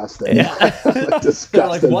disgusted. Yeah. Disgusted. They're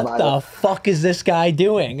like, what the fuck is this guy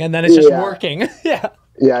doing? And then it's just working. Yeah.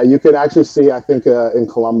 Yeah, you could actually see. I think in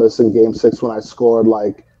Columbus in Game 6 when I scored,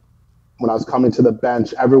 like. When I was coming to the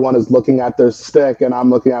bench, everyone is looking at their stick, and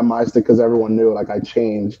I'm looking at my stick because everyone knew like I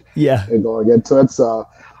changed. Yeah, and going into it. So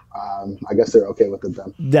I guess they're okay with it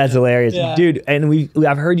then. That's hilarious, dude. And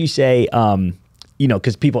I've heard you say,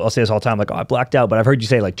 because people will say this all the time, like, oh, I blacked out, but I've heard you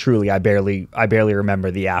say, like, truly, I barely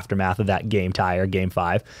remember the aftermath of that game tie or Game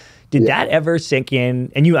 5. Did that ever sink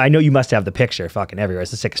in? And I know you must have the picture fucking everywhere.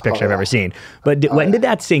 It's the sickest picture I've ever seen. But when did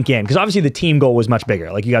that sink in? Because obviously the team goal was much bigger.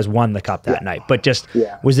 Like you guys won the cup that night. But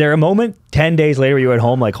was there a moment 10 days later you were at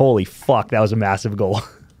home like, holy fuck, that was a massive goal?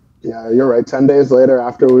 Yeah, you're right. 10 days later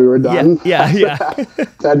after we were done. Yeah.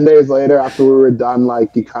 10 days later after we were done,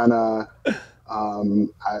 like you kind of,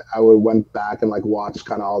 I went back and like watched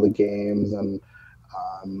kind of all the games, and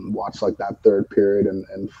watched like that third period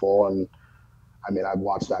in full. And I mean, I've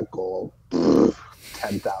watched that goal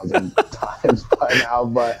 10,000 times by now,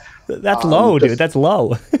 but that's low, dude. That's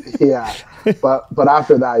low. Yeah. But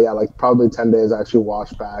after that, yeah, like probably 10 days, I actually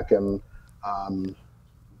watched back and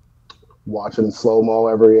watch it in slow-mo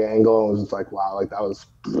every angle, and was just like, wow, like that was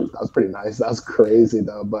pretty nice. That was crazy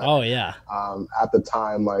though. But oh yeah, at the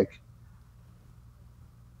time, like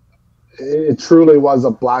it truly was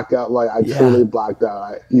a blackout. Like I truly blacked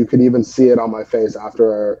out. You could even see it on my face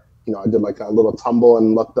after, you know, I did like a little tumble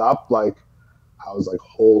and looked up. Like I was like,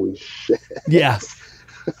 holy shit. Yeah.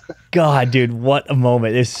 God, dude, what a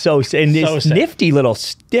moment. It's so sick. And this nifty little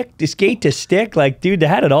stick, skate to stick, like, dude, they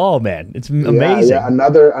had it all, man. It's amazing. Yeah.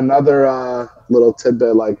 Another little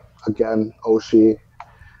tidbit, like, again, Oshie,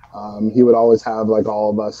 he would always have, like,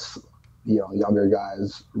 all of us, you know, younger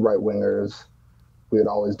guys, right wingers. We would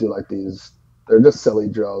always do, like, they're just silly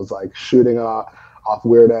drills, like shooting off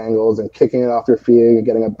weird angles and kicking it off your feet and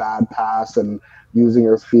getting a bad pass and using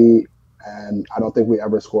your feet. And I don't think we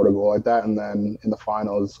ever scored a goal like that. And then in the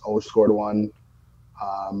finals, Osh scored one.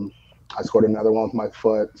 I scored another one with my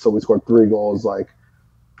foot. So we scored 3 goals, like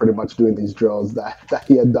pretty much doing these drills that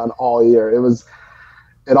he had done all year.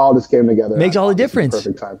 It all just came together. Makes all the difference.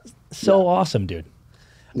 Perfect time. So awesome, dude.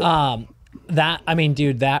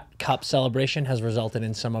 Dude, that cup celebration has resulted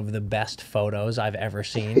in some of the best photos I've ever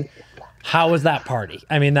seen. How was that party?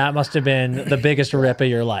 I mean, that must have been the biggest rip of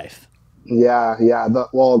your life. Yeah. The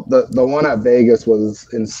one at Vegas was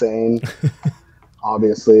insane.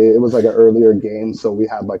 Obviously, it was like an earlier game, so we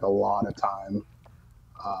had like a lot of time.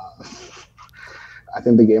 I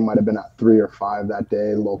think the game might have been at 3 or 5 that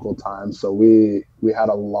day, local time. So we had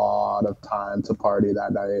a lot of time to party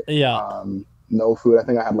that night. Yeah. No food. I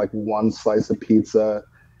think I had like 1 slice of pizza.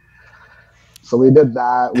 So we did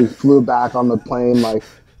that. We flew back on the plane. Like,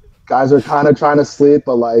 guys are kind of trying to sleep,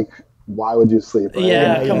 but like, why would you sleep? Right?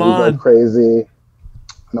 Yeah, come on. We go crazy. And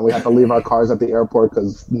then we have to leave our cars at the airport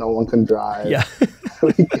because no one can drive. Yeah.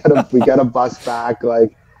 we get a bus back.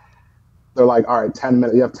 Like, they're like, all right, 10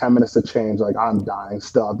 minutes. You have 10 minutes to change. Like, I'm dying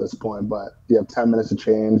still at this point, but you have 10 minutes to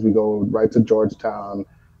change. We go right to Georgetown.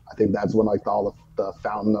 I think that's when like all the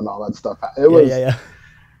fountain and all that stuff. It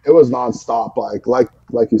was nonstop.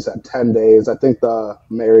 Like you said, 10 days. I think the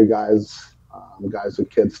Mary guys with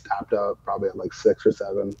kids tapped out probably at like 6 or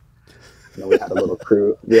 7. You know, we had a little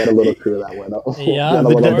crew. We had a little crew that went up. Yeah,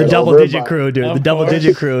 the double-digit crew, dude. The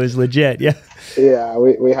double-digit crew is legit. Yeah. Yeah,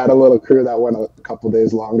 we had a little crew that went a couple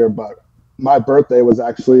days longer, but my birthday was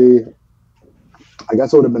actually, I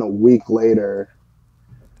guess it would have been a week later,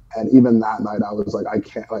 and even that night I was like, I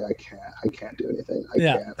can't do anything. I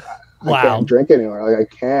can't drink anymore. Like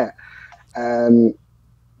I can't, and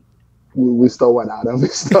we still went at it. We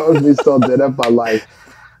still did it, but like,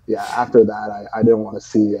 yeah, after that I didn't want to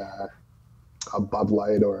see a Bud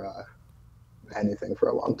Light or anything for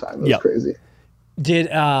a long time. It was crazy. Did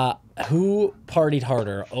who partied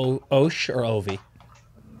harder, Osh or Ovi?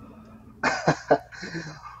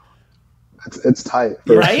 It's tight,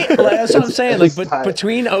 right? Like, that's what I'm saying. Like,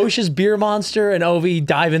 between Osh's beer monster and Ovi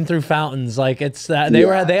diving through fountains, like it's that they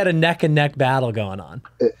had a neck and neck battle going on.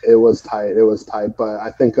 It was tight. It was tight, but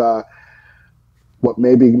I think what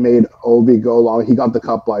maybe made Ovi go long, he got the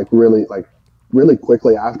cup like really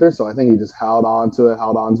quickly after. So I think he just held on to it,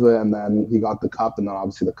 and then he got the cup, and then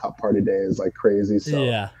obviously the cup party day is like crazy. So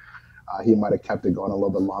yeah. He might have kept it going a little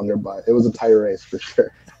bit longer, but it was a tight race for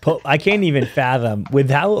sure. I can't even fathom, with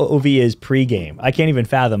how Ovi is pregame, I can't even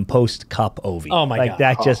fathom post-cup Ovi. Oh, my God.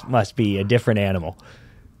 That just must be a different animal.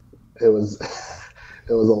 It was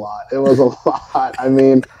a lot. It was a lot. I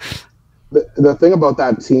mean, the thing about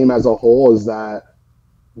that team as a whole is that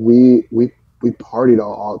we partied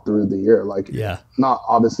all through the year. Like, not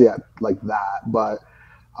obviously at like that, but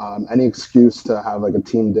any excuse to have like a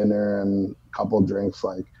team dinner and a couple drinks,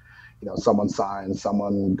 like, you know, someone signed,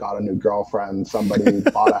 someone got a new girlfriend, somebody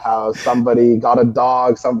bought a house, somebody got a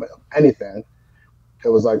dog, anything. It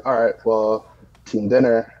was like, all right, well, team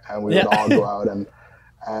dinner, and we would all go out and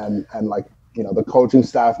like, you know, the coaching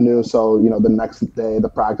staff knew, so, you know, the next day the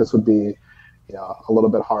practice would be, you know, a little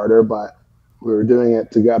bit harder, but we were doing it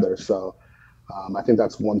together. So I think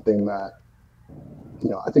that's one thing that, you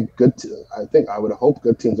know, I would hope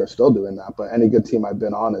good teams are still doing that, but any good team I've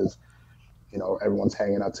been on is, you know, everyone's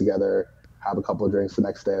hanging out together, have a couple of drinks the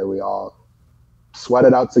next day. We all sweat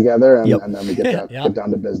it out together, and then we get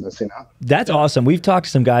down to business, you know. That's awesome. We've talked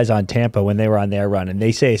to some guys on Tampa when they were on their run, and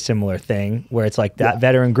they say a similar thing where it's like that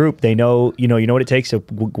veteran group, they know, you know what it takes to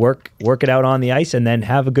work it out on the ice and then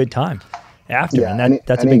have a good time after. And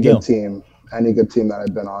that's a big deal. Any good team that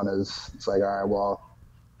I've been on it's like, all right, well,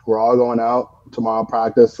 we're all going out tomorrow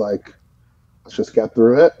practice. Like, let's just get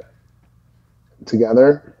through it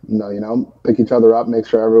together. Pick each other up, make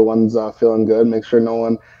sure everyone's feeling good, make sure no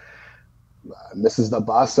one misses the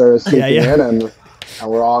bus or is sleeping in, and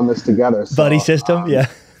we're all in this together. So, buddy system, yeah,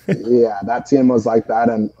 that team was like that,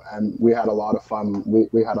 and we had a lot of fun.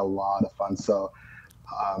 We had a lot of fun. So,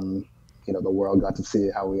 the world got to see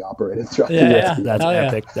how we operated throughout the year. That's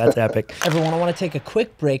epic. That's epic. Everyone, I want to take a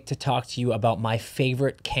quick break to talk to you about my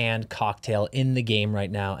favorite canned cocktail in the game right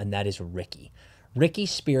now, and that is Ricky. Ricky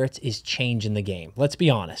Spirits is changing the game. Let's be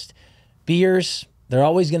honest. Beers, they're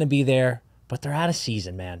always going to be there, but they're out of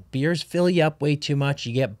season, man. Beers fill you up way too much.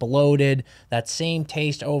 You get bloated, that same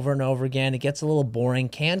taste over and over again. It gets a little boring.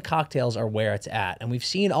 Canned cocktails are where it's at, and we've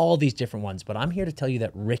seen all these different ones, but I'm here to tell you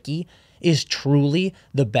that Ricky is truly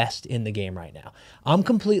the best in the game right now. I'm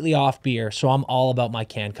completely off beer, so I'm all about my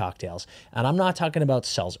canned cocktails, and I'm not talking about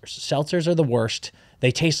seltzers. Seltzers are the worst.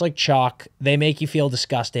 They taste like chalk. They make you feel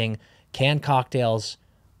disgusting. Canned cocktails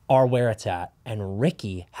are where it's at, and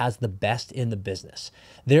Ricky has the best in the business.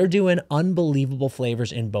 They're doing unbelievable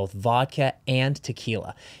flavors in both vodka and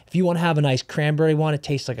tequila. If you want to have a nice cranberry one, it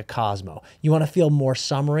tastes like a Cosmo. You want to feel more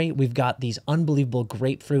summery, we've got these unbelievable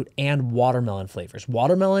grapefruit and watermelon flavors.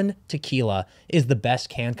 Watermelon tequila is the best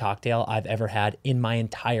canned cocktail I've ever had in my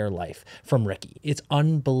entire life from Ricky. It's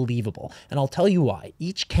unbelievable, and I'll tell you why.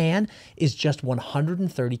 Each can is just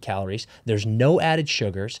 130 calories. There's no added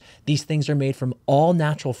sugars. These things are made from all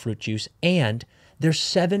natural fruit juice, and there's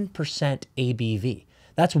 7% ABV.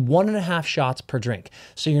 That's 1.5 shots per drink.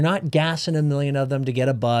 So you're not gassing a million of them to get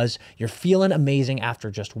a buzz. You're feeling amazing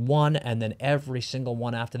after just one, and then every single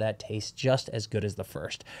one after that tastes just as good as the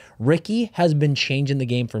first. Ricky has been changing the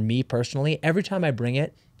game for me personally. Every time I bring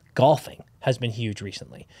it, golfing has been huge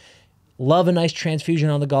recently. Love a nice transfusion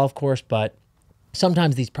on the golf course, but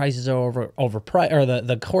sometimes these prices are overpriced, or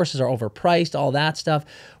the courses are overpriced, all that stuff.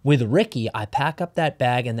 With Ricky, I pack up that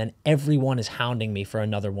bag, and then everyone is hounding me for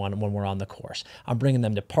another one when we're on the course. I'm bringing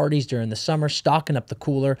them to parties during the summer, stocking up the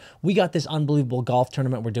cooler. We got this unbelievable golf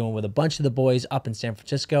tournament we're doing with a bunch of the boys up in San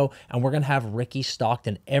Francisco, and we're going to have Ricky stocked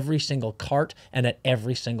in every single cart and at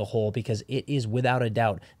every single hole, because it is without a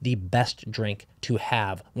doubt the best drink to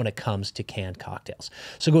have when it comes to canned cocktails.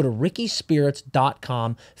 So go to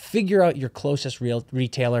rickyspirits.com, figure out your closest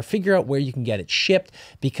retailer, figure out where you can get it shipped,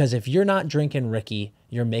 because if you're not drinking Ricky,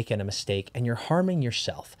 you're making a mistake and you're harming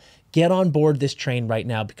yourself. Get on board this train right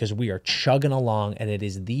now, because we are chugging along, and it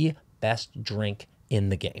is the best drink in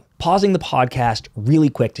the game. Pausing the podcast really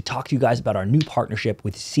quick to talk to you guys about our new partnership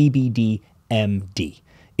with CBDMD.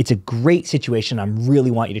 It's a great situation. I really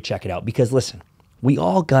want you to check it out, because listen, we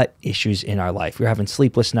all got issues in our life. We're having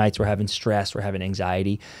sleepless nights, we're having stress, we're having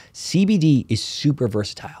anxiety. CBD is super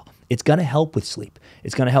versatile. It's going to help with sleep.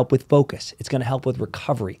 It's going to help with focus. It's going to help with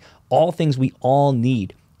recovery. All things we all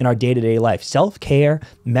need in our day-to-day life. Self-care,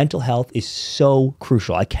 mental health is so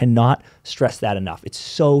crucial. I cannot stress that enough. It's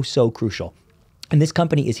so, so crucial. And this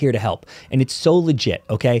company is here to help. And it's so legit,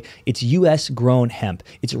 okay? It's US grown hemp.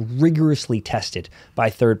 It's rigorously tested by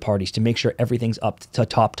third parties to make sure everything's up to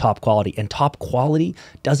top quality. And top quality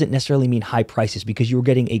doesn't necessarily mean high prices, because you're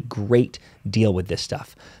getting a great deal with this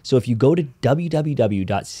stuff. So if you go to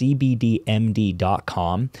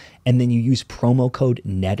www.cbdmd.com and then you use promo code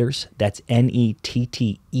NETTERS, that's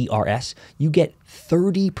NETTERS, you get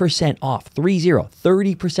 30% off,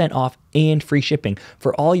 30% off and free shipping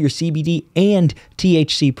for all your CBD and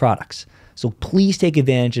THC products. So please take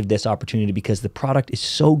advantage of this opportunity, because the product is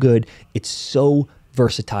so good, it's so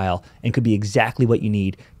versatile, and could be exactly what you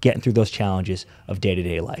need getting through those challenges of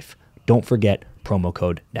day-to-day life. Don't forget promo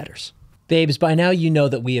code NETTERS. Babes, by now you know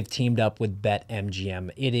that we have teamed up with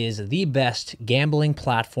BetMGM. It is the best gambling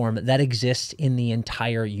platform that exists in the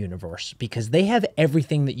entire universe, because they have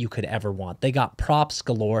everything that you could ever want. They got props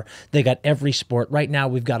galore. They got every sport. Right now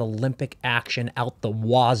we've got Olympic action out the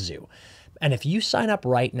wazoo. And if you sign up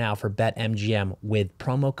right now for BetMGM with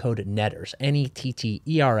promo code NETTERS,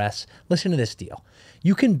 NETTERS, listen to this deal.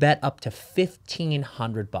 You can bet up to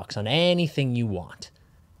 $1,500 on anything you want.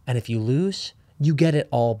 And if you lose, you get it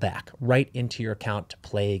all back right into your account to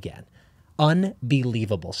play again.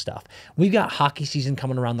 Unbelievable stuff. We've got hockey season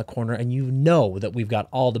coming around the corner, and you know that we've got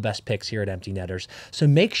all the best picks here at Empty Netters. So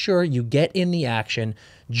make sure you get in the action,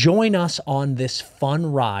 join us on this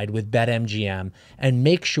fun ride with BetMGM, and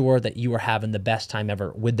make sure that you are having the best time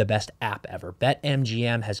ever with the best app ever.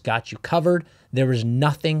 BetMGM has got you covered. There is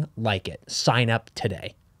nothing like it. Sign up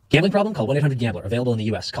today. Gambling problem? Call 1-800-GAMBLER. Available in the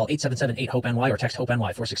U.S. Call 877-8-HOPE-NY or text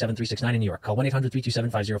HOPE-NY 467-369 in New York. Call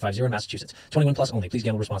 1-800-327-5050 in Massachusetts. 21 plus only. Please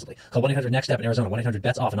gamble responsibly. Call 1-800-NEXT-STEP in Arizona.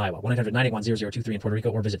 1-800-BETS-OFF in Iowa. 1-800-981-0023 in Puerto Rico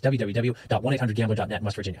or visit www.1800gambler.net in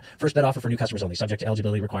West Virginia. First bet offer for new customers only, subject to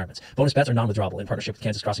eligibility requirements. Bonus bets are non-withdrawable in partnership with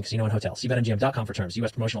Kansas Crossing Casino and Hotel. See BetMGM.com for terms.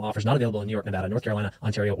 U.S. promotional offers not available in New York, Nevada, North Carolina,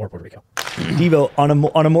 Ontario, or Puerto Rico. Devo,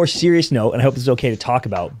 on a more serious note, and I hope this is okay to talk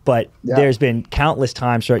about, but there's been countless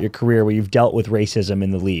times throughout your career where you've dealt with racism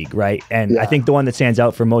in the league, right? And I think the one that stands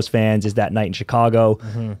out for most fans is that night in Chicago,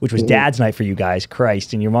 which was dad's night for you guys,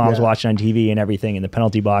 Christ, and your mom's watching on TV and everything in the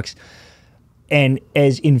penalty box. And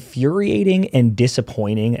as infuriating and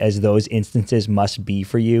disappointing as those instances must be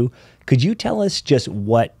for you, could you tell us just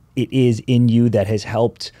what it is in you that has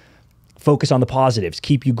helped focus on the positives,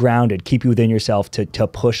 keep you grounded, keep you within yourself to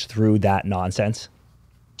push through that nonsense?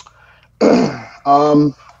 I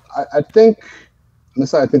think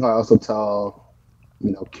I also tell,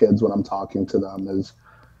 kids when I'm talking to them is,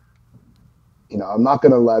 I'm not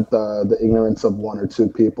going to let the ignorance of one or two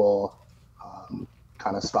people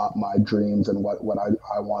kind of stop my dreams and what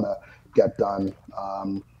I want to get done.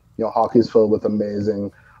 Hockey's filled with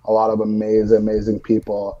a lot of amazing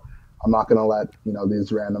people. I'm not going to let,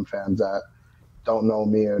 these random fans that don't know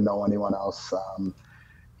me or know anyone else,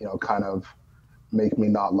 kind of make me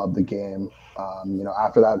not love the game.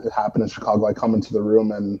 After that happened in Chicago, I come into the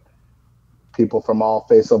room and people from all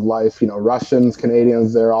face of life, Russians,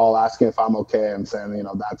 Canadians, they're all asking if I'm okay. I'm saying,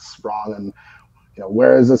 that's wrong. And,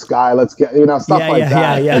 where is this guy? Let's get, stuff like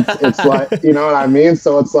that. Yeah. It's like, you know what I mean?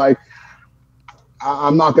 So it's like,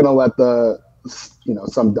 I'm not going to let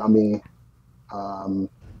some dummy,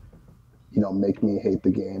 make me hate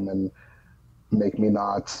the game and make me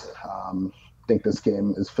not think this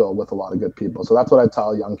game is filled with a lot of good people. So that's what I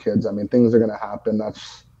tell young kids. I mean, things are going to happen.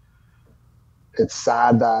 It's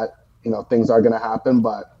sad that, things are going to happen,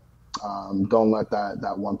 but don't let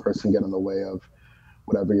that one person get in the way of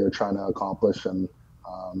whatever you're trying to accomplish. And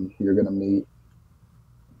you're going to meet,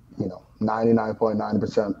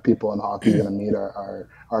 99.9% people in hockey you're going to meet are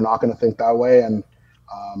not going to think that way and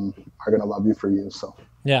are going to love you for you. So.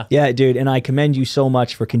 Yeah, dude. And I commend you so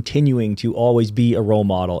much for continuing to always be a role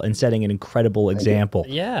model and setting an incredible example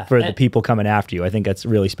for the people coming after you. I think that's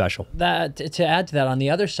really special. That to add to that, on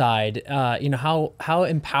the other side, how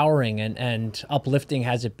empowering and uplifting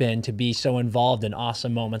has it been to be so involved in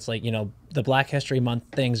awesome moments like, the Black History Month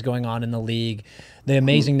things going on in the league, the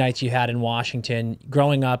amazing nights you had in Washington,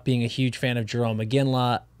 growing up being a huge fan of Jerome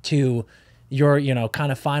McGinley, to your, kind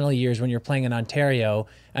of final years when you're playing in Ontario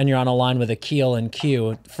and you're on a line with Akil and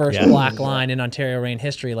Q, first black line in Ontario Reign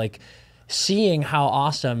history, like seeing how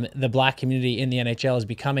awesome the black community in the NHL is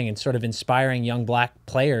becoming and sort of inspiring young black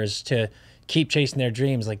players to keep chasing their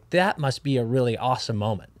dreams. Like that must be a really awesome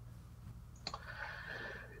moment.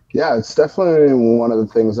 Yeah, it's definitely one of the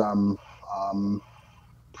things I'm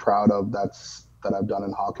proud of that I've done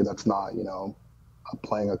in hockey. That's not, a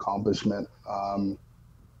playing accomplishment. I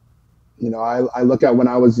look at when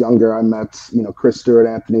I was younger, I met, Chris Stewart,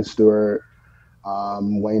 Anthony Stewart,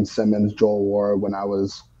 Wayne Simmons, Joel Ward when I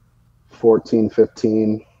was 14,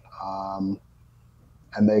 15. And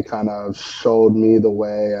they kind of showed me the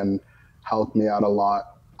way and helped me out a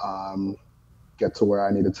lot, get to where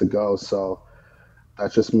I needed to go. So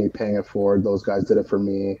that's just me paying it forward. Those guys did it for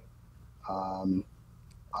me.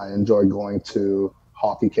 I enjoy going to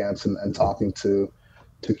hockey camps and talking to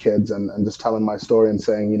kids and just telling my story and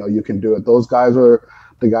saying, you can do it. Those guys were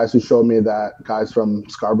the guys who showed me that. Guys from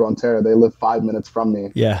Scarborough, Ontario, they live 5 minutes from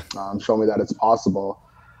me. Show me that it's possible.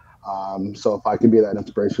 So if I could be that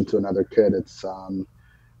inspiration to another kid, it's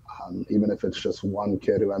even if it's just one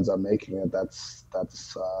kid who ends up making it, that's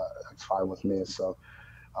fine with me. So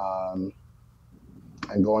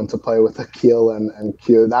and going to play with Akil and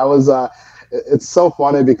Q, that was it's so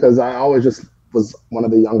funny because I always just was one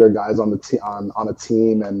of the younger guys on the on a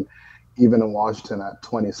team, and even in Washington at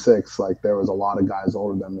 26, like there was a lot of guys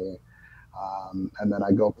older than me, and then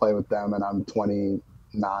I go play with them and I'm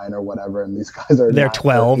 29 or whatever, and these guys are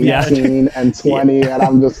 12, 18 and 20, and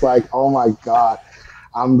I'm just like, oh my god,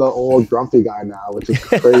 I'm the old grumpy guy now, which is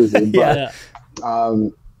crazy. But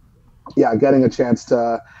getting a chance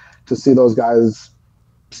to see those guys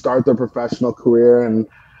start their professional career, and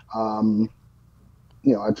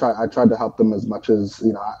I tried to help them as much as,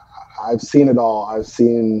 I've seen it all. I've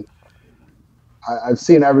seen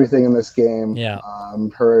everything in this game.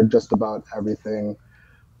 Heard just about everything.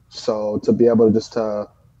 So to be able to just to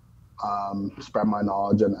spread my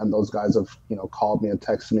knowledge, and those guys have, called me and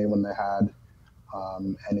texted me when they had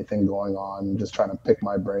anything going on, just trying to pick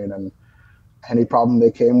my brain, and any problem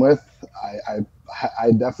they came with,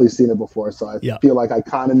 I definitely seen it before, so I feel like I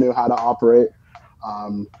kind of knew how to operate.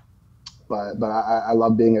 But I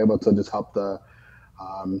love being able to just help the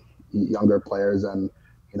younger players, and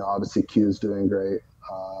obviously Q's doing great,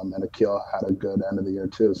 and Akil had a good end of the year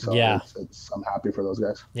too. So I'm happy for those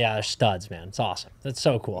guys. Yeah, they're studs, man. It's awesome. That's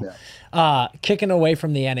so cool. Yeah. Kicking away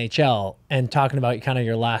from the NHL and talking about kind of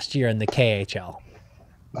your last year in the KHL.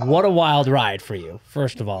 What a wild ride for you,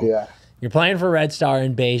 first of all. Yeah. You're playing for Red Star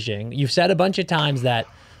in Beijing. You've said a bunch of times that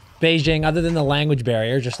Beijing, other than the language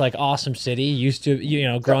barrier, just like awesome city. Used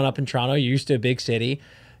to, growing up in Toronto, you used to a big city.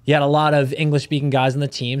 You had a lot of English-speaking guys on the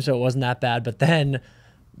team, so it wasn't that bad. But then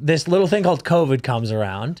this little thing called COVID comes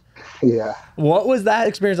around. Yeah. What was that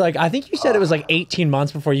experience like? I think you said it was like 18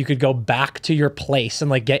 months before you could go back to your place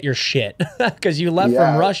and like get your shit because you left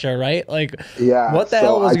from Russia, right? Like, what the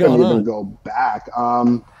hell was going on? I couldn't even go back.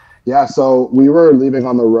 So we were leaving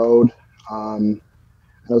on the road.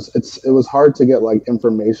 It was hard to get like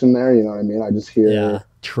information there. You know what I mean? I just hear.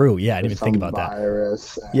 True. Yeah, I didn't even think about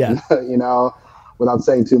virus that. And, without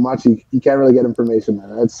saying too much, you can't really get information there.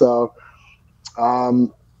 Right? So, how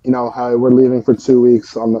we're leaving for 2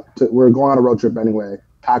 weeks. We're going on a road trip anyway.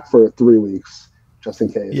 Packed for 3 weeks just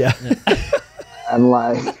in case. Yeah. And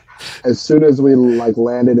like, as soon as we like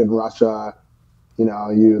landed in Russia, you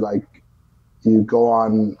go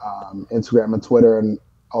on Instagram and Twitter, and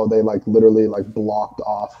they like literally like blocked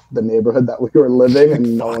off the neighborhood that we were living,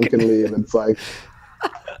 and no one can leave. It's like,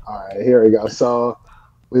 all right, here we go. So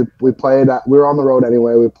we played. We were on the road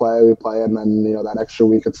anyway. We play, and then that extra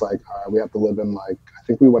week, it's like, all right, we have to live in like, I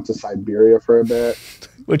think we went to Siberia for a bit,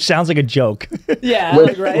 which sounds like a joke. Yeah,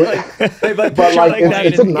 but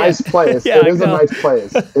it's a nice place. It is a nice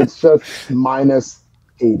place. It's just minus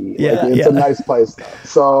 80. It's a nice place though.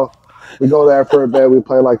 So we go there for a bit. We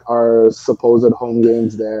play like our supposed home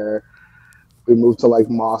games there. We moved to like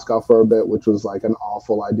Moscow for a bit, which was like an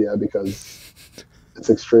awful idea because it's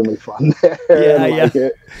extremely fun there.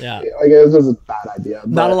 It was just a bad idea.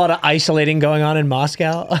 Not a lot of isolating going on in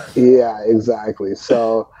Moscow. Yeah, exactly.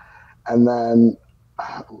 So, and then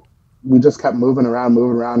we just kept moving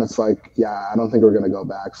around. It's like, I don't think we're going to go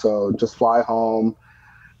back. So just fly home,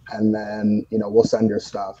 and then, we'll send your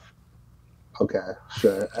stuff. Okay,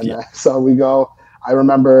 sure. And then, so we go. I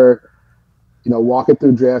remember, walking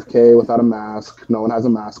through JFK without a mask. No one has a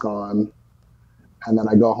mask on. And then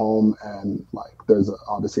I go home, and like there's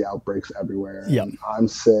obviously outbreaks everywhere. Yeah, I'm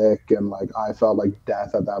sick, and like I felt like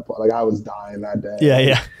death at that point. Like I was dying that day.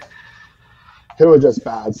 Yeah. It was just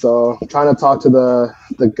bad. So I'm trying to talk to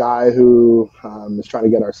the guy who is trying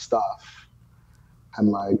to get our stuff, and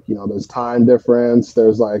like there's time difference.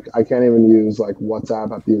 There's like I can't even use like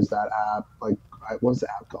WhatsApp. I have to use that app. Like what's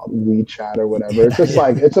the app called? WeChat or whatever. It's just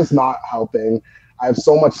like it's just not helping. I have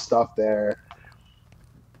so much stuff there.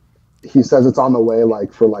 He says it's on the way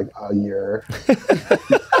like for like a year.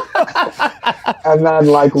 And then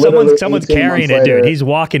like someone's carrying it, dude. He's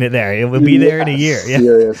walking it there. It will be there in a year. Yeah.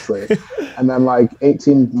 Seriously. And then like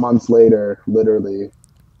 18 months later, literally,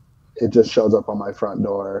 it just shows up on my front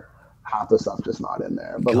door. Half the stuff just not in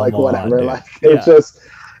there. But whatever. Dude. Like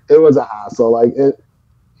it was a hassle. Like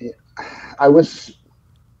I wish it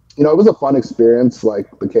was a fun experience, like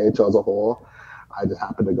the KHL as a whole. I just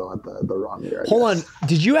happened to go at the wrong year. Hold on.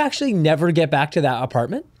 Did you actually never get back to that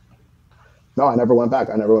apartment? No, I never went back.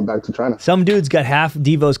 I never went back to China. Some dude's got half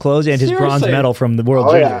Devo's clothes and his bronze medal from the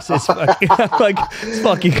World Juniors. Yeah. It's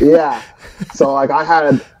fucking yeah. So like I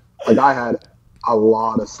had a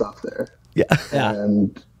lot of stuff there. Yeah.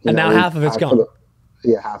 And now half of it's gone.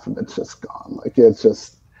 Half of it's just gone. Like it's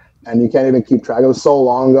just, and you can't even keep track. It was so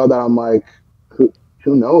long ago that I'm like, who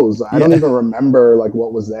knows? I don't even remember like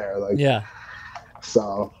what was there. Like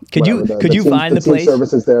So could you find the place?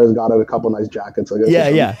 Services there has got a couple nice jackets. I guess.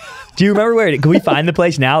 Yeah. Do you remember where? Could we find the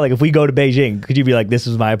place now? Like if we go to Beijing, could you be like, "This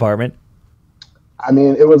is my apartment"? I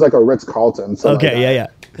mean, it was like a Ritz-Carlton. So okay,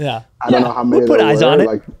 yeah. I don't know how many. We'll put eyes on it.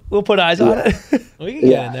 Like, we'll put eyes on it. We can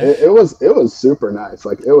get in there. It was super nice.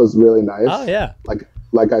 Like it was really nice. Oh yeah.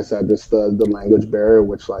 Like I said, just the language barrier,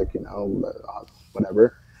 which like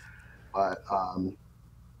whatever, but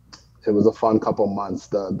it was a fun couple months.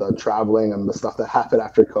 The traveling and the stuff that happened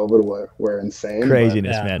after COVID were insane.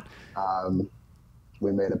 Craziness, man.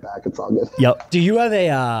 We made it back. It's all good. Yep. Do you have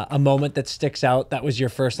a moment that sticks out that was your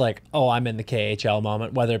first like, oh, I'm in the KHL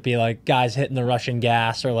moment, whether it be like guys hitting the Russian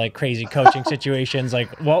gas or like crazy coaching situations?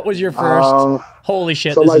 Like what was your first, holy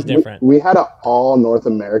shit, this is different? We had an all North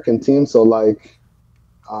American team. So like,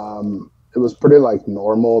 it was pretty like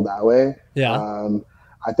normal that way. Yeah.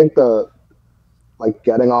 I think like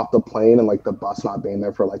getting off the plane and like the bus not being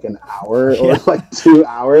there for like an hour or like 2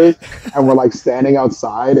 hours, and we're like standing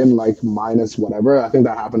outside in like minus whatever. I think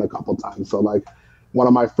that happened a couple times. So like one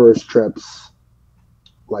of my first trips,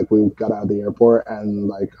 like we got out of the airport and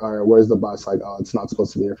like, all right, where's the bus? Like, oh, it's not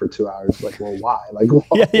supposed to be here for 2 hours. Like, well, why? Like,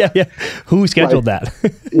 yeah. Who scheduled that?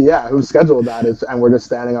 Yeah, who scheduled that? And we're just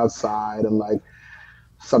standing outside, and like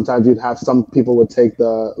sometimes you'd have some people would take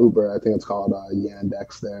the Uber. I think it's called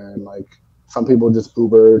Yandex there, and like some people just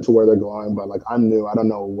Uber to where they're going, but like I'm new, I don't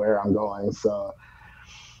know where I'm going. So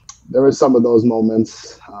there were some of those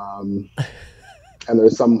moments. And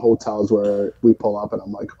there's some hotels where we pull up and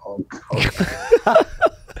I'm like, oh God.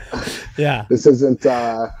 Yeah. This isn't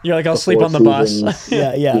you're like, I'll sleep on the bus.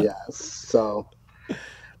 Yeah. Yes. So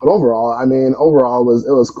but overall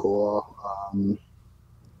it was cool.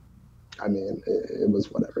 I mean, it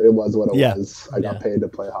was whatever. It was what it was. I got paid to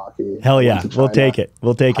play hockey. Hell yeah. We'll take it.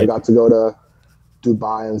 I got to go to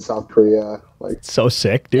Dubai and South Korea. Like, so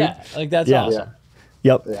sick, dude. Yeah, like that's awesome.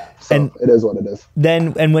 Yep. Yeah. So and it is what it is.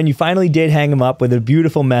 Then, and when you finally did hang him up with a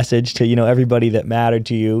beautiful message to, everybody that mattered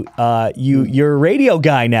to you, you're a radio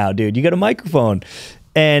guy now, dude. You got a microphone.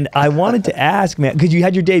 And I wanted to ask, man, because you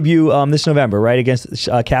had your debut this November, right, against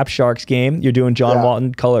Caps Sharks game. You're doing John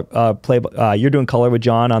Walton color you're doing color with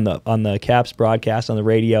John on the Caps broadcast on the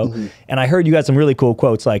radio. Mm-hmm. And I heard you got some really cool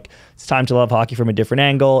quotes like "It's time to love hockey from a different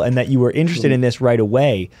angle," and that you were interested in this right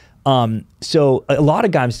away. So a lot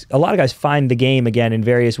of guys find the game again in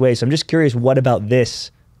various ways. So I'm just curious, what about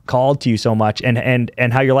this called to you so much,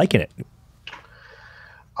 and how you're liking it?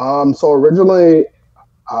 So originally,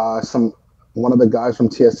 one of the guys from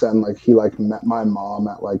TSN, like he like met my mom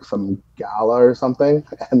at like some gala or something,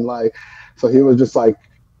 and like so he was just like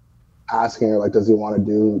asking her like, does he want to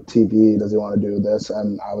do TV? Does he want to do this?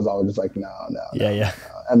 And I was always just like, no. Yeah.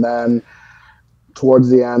 And then towards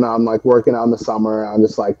the end, I'm like working out in the summer. I'm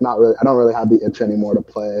just like not really. I don't really have the itch anymore to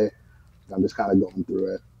play. I'm just kind of going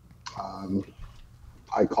through it.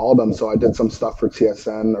 I called him, so I did some stuff for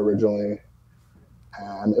TSN originally.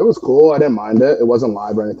 And it was cool. I didn't mind it. It wasn't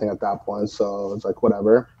live or anything at that point, so it was like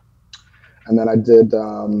whatever. And then I did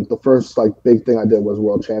the first like big thing I did was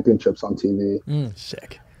World Championships on TV.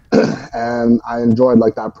 Sick. And I enjoyed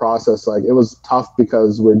like that process. Like it was tough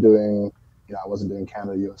because we're doing, I wasn't doing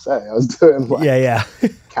Canada USA. I was doing like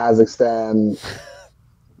Kazakhstan,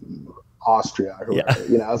 Austria, or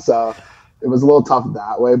whatever, So it was a little tough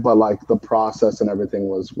that way, but like the process and everything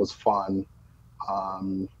was fun.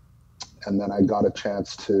 And then I got a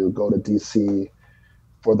chance to go to DC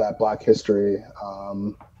for that Black History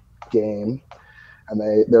game, and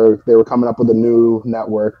they were coming up with a new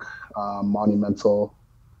network, Monumental,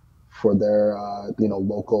 for their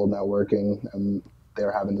local networking, and they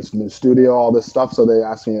were having this new studio, all this stuff. So they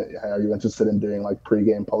asked me, hey, are you interested in doing like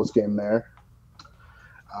pregame, postgame there?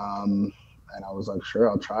 And I was like, sure,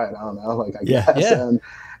 I'll try it. I don't know, like I guess. Yeah.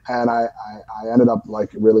 And I ended up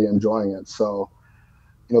like really enjoying it. So.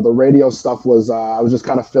 The radio stuff was, I was just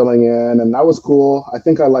kind of filling in, and that was cool. I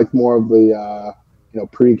think I liked more of the,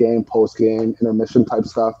 pre-game, post-game, intermission type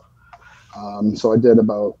stuff. So I did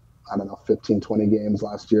about, 15, 20 games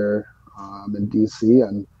last year in DC,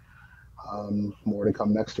 and more to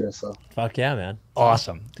come next year. So fuck yeah, man.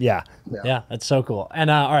 Awesome. Yeah, that's so cool. And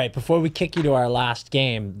all right, before we kick you to our last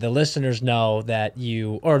game, the listeners know that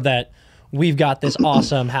we've got this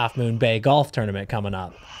awesome Half Moon Bay golf tournament coming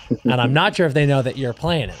up. And I'm not sure if they know that you're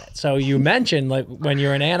playing in it. So you mentioned like when you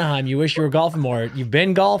were in Anaheim, you wish you were golfing more. You've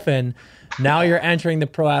been golfing. Now you're entering the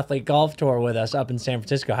Pro Athlete Golf Tour with us up in San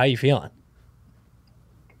Francisco. How you feeling?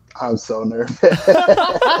 I'm so nervous.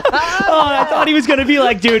 I thought he was going to be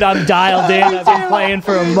like, dude, I'm dialed in. I've been playing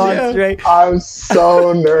for a month straight. I'm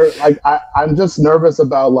so nervous. Like I'm just nervous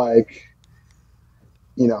about like,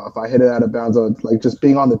 if I hit it out of bounds, like just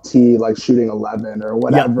being on the tee, like shooting 11 or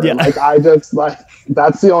whatever. Yeah. Like I just like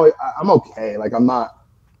that's the only. I'm okay. Like I'm not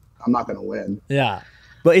gonna win. Yeah,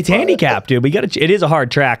 but it's handicapped, dude. It is a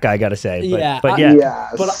hard track, I gotta say. But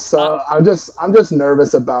So I'm just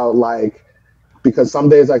nervous about like because some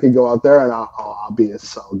days I could go out there and I'll be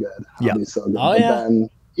so good. I'll be so good. Oh, but then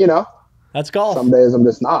that's golf. Some days I'm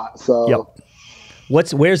just not. So. Yep.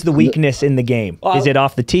 Where's the weakness in the game? Is it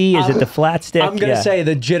off the tee? Is it the flat stick? I'm going to say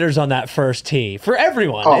the jitters on that first tee for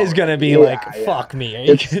everyone is going to be fuck me. Are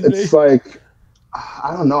you kidding me? It's like,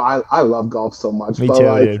 I don't know. I love golf so much. Me but too,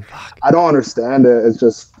 like, dude. I don't understand it. It's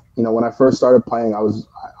just, when I first started playing, I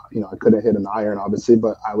couldn't hit an iron, obviously,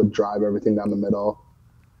 but I would drive everything down the middle.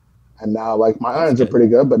 And now, like, my irons are pretty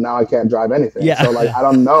good, but now I can't drive anything. Yeah. So, like, I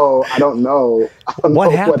don't know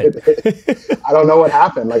what happened. I don't know what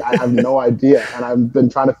happened. Like, I have no idea. And I've been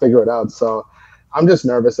trying to figure it out. So I'm just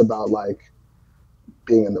nervous about, like,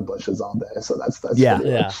 being in the bushes all day. So that's Yeah.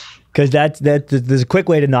 pretty Yeah. much. Because there's a quick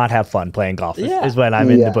way to not have fun playing golf is when I'm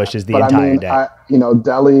in the bushes the entire day. You know,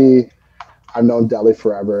 Delhi, I've known Delhi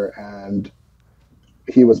forever, and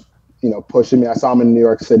he was, you know, pushing me. I saw him in New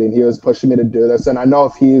York City, and he was pushing me to do this. And I know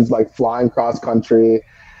if he's like flying cross country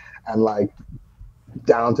and like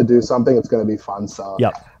down to do something, it's going to be fun. So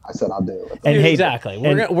I said, I'll do it. And exactly.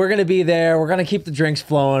 We're gonna be there. We're gonna keep the drinks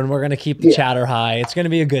flowing. We're gonna keep the chatter high. It's gonna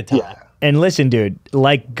be a good time. Yeah. And listen, dude,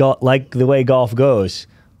 like the way golf goes,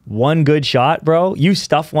 one good shot, bro, you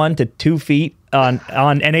stuff one to 2 feet on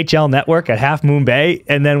NHL Network at Half Moon Bay,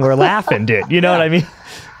 and then we're laughing, dude. You know what I mean?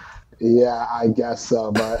 Yeah, I guess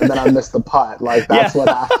so. But then I missed the putt. Like that's what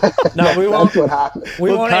happened. No, we won't. That's what happened.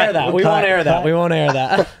 We won't air that. We won't air that. We won't air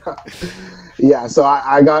that. Yeah, so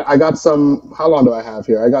I got some. How long do I have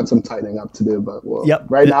here? I got some tightening up to do, but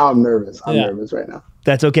right now I'm nervous. I'm nervous right now.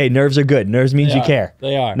 That's okay. Nerves are good. Nerves means you care.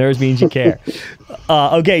 They are. Nerves means you care.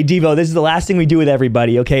 Okay, Devo, this is the last thing we do with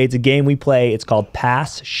everybody. Okay, it's a game we play. It's called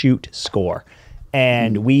Pass, Shoot, Score.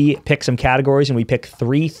 And we pick some categories, and we pick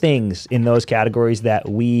 3 things in those categories that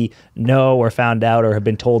we know or found out or have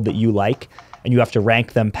been told that you like, and you have to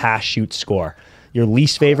rank them pass, shoot, score. Your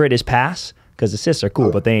least favorite is pass, because assists are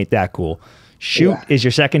cool, but they ain't that cool. Shoot is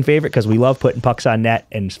your second favorite, because we love putting pucks on net,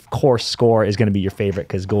 and of course, score is going to be your favorite,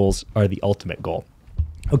 because goals are the ultimate goal.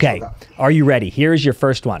 Okay, are you ready? Here's your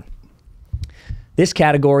first one. This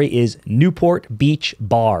category is Newport Beach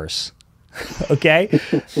bars. Okay?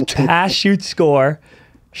 Pass, shoot, score,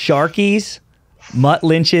 Sharkies, Mutt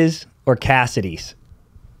Lynch's, or Cassidy's?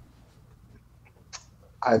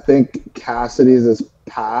 I think Cassidy's is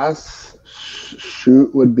pass.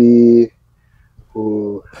 Shoot would be,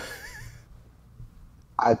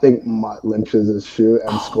 I think Mutt Lynch's is shoot,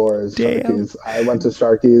 and score is Sharkies. I went to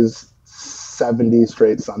Sharkies 70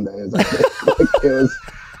 straight Sundays. I think. Like,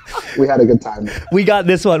 we had a good time. We got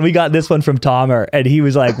this one from Tomer, and he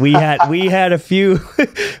was like, we had a few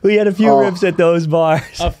rips at those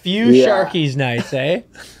bars. A few Sharkies nights, eh?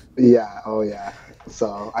 Yeah. Oh yeah.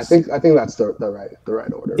 So I think that's the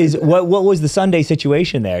right order. What was the Sunday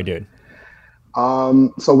situation there, dude?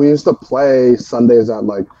 So we used to play Sundays at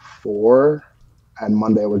like 4, and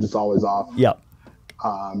Monday was just always off. Yep.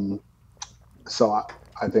 So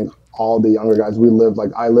I think all the younger guys,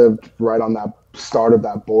 I lived right on that start of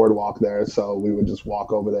that boardwalk there, so we would just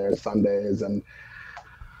walk over there Sundays, and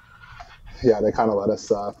they kind of let us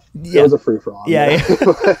it was a free for all. They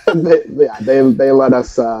let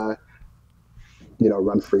us run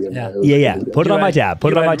free in there. Put it on my tab.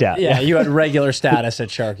 Yeah, you had regular status at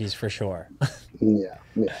Sharkies for sure. Yeah.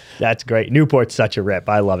 That's great. Newport's such a rip.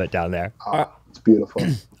 I love it down there. It's beautiful.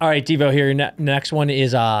 All right, Devo, here your next one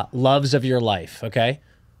is loves of your life. Okay,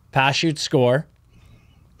 pass, shoot, score.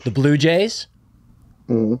 The Blue Jays,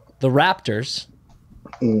 the Raptors,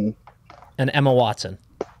 and Emma Watson.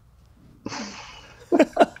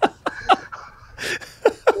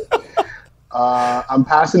 I'm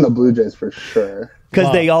passing the Blue Jays for sure.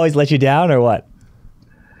 Because they always let you down, or what?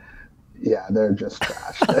 Yeah, they're just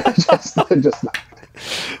trash. They're just not.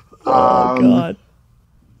 God.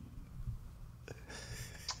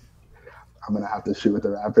 I'm gonna have to shoot with the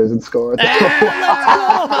Raptors and score.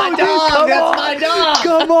 My dog, that's my dog.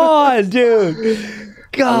 Come on, dude.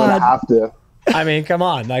 God. I'm gonna have to. I mean, come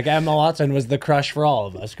on. Like, Emma Watson was the crush for all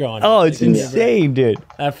of us growing up. Oh, it's insane, dude.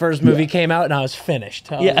 That first movie came out, and I was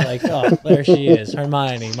finished. I was like, oh, there she is.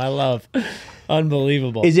 Hermione, my love.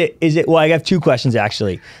 Unbelievable. Is it? Well, I have 2 questions,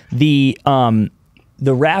 actually. The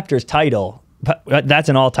Raptors title, that's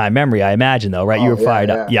an all-time memory, I imagine, though, right? You were fired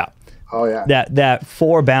up. Yeah. Oh, yeah. That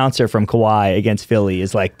 4 bouncer from Kawhi against Philly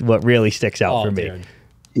is like what really sticks out for me. Dude.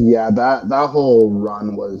 Yeah, that whole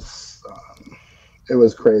run was it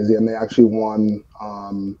was crazy, and they actually won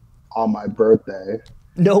on my birthday.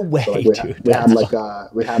 No way, so, dude. We had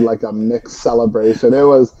like a mixed celebration. It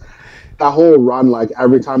was that whole run. Like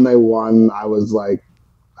every time they won, I was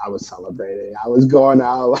celebrating. I was going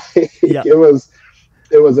out. Like it was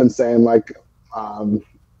insane. Like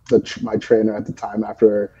my trainer at the time,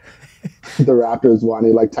 after the Raptors won,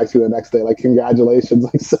 he like texted me the next day, like, congratulations,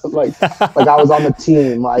 like, so, like I was on the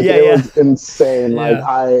team, like it was insane. Like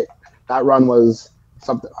that run was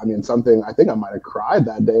something. I mean, something. I think I might have cried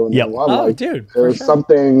that day when they won. Oh, like, dude, it was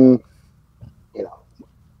something.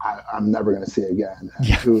 I'm never gonna see again. And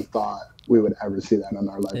who thought we would ever see that in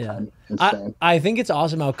our lifetime? Insane. I think it's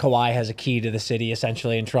awesome how Kawhi has a key to the city,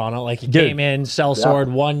 essentially, in Toronto. Like, he came in, sword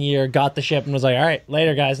 1 year, got the ship, and was like, all right,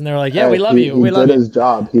 later, guys. And they were like, yeah, we love you. We love you. He did his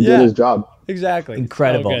job. He did his job. Exactly.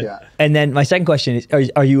 Incredible. So And then my second question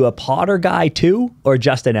is, are you a Potter guy too, or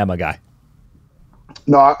just an Emma guy?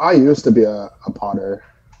 No, I used to be a Potter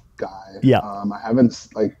guy. Yeah. I haven't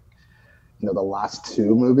like, the last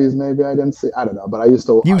 2 movies maybe I didn't see. I don't know, but I used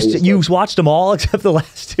to. You watched them all except the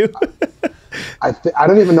last 2. I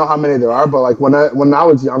don't even know how many there are, but like when I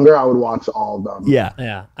was younger, I would watch all of them. Yeah.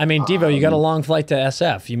 Yeah. I mean, Devo, you got a long flight to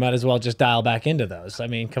SF. You might as well just dial back into those. I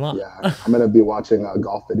mean, come on. Yeah, I'm gonna be watching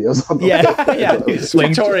golf videos on the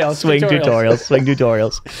Swing tutorials.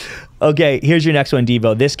 Okay, here's your next one,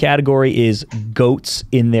 Devo. This category is GOATs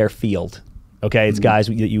in their field. Okay, it's guys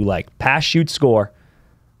that you like. Pass, shoot, score.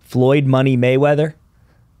 Floyd Money Mayweather,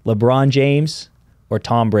 LeBron James, or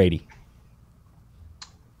Tom Brady?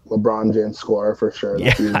 LeBron James scorer for sure.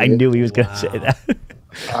 Yeah, I knew he was going to say that.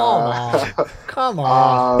 Come on.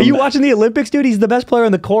 Are you watching the Olympics, dude? He's the best player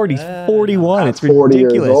on the court. He's 41. It's 40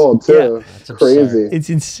 ridiculous. years old too. Yeah. It's crazy. It's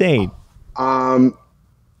insane. I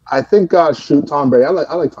think shoot Tom Brady. I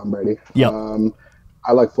like Tom Brady. Yep.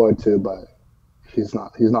 I like Floyd too, but he's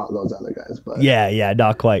not those other guys. But Yeah,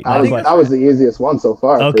 not quite. That was the easiest one so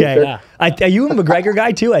far. Okay. Sure. Yeah. Are you a McGregor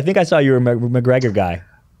guy too? I think I saw you were a McGregor guy.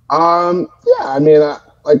 Yeah. I mean, I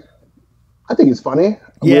think he's funny.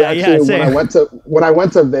 Same. When I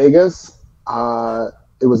went to Vegas,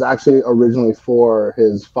 it was actually originally for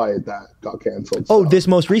his fight that got canceled. Oh, this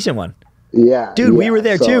most recent one. Yeah, dude, we were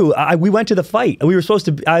there too. We went to the fight. We were supposed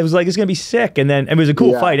to. I was like, it's gonna be sick, and then it was a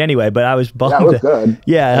cool fight anyway. But I was bummed. Yeah, it was good.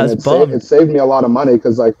 Yeah, I was bummed. It saved me a lot of money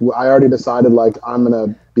because like I already decided like I'm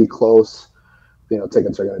gonna be close.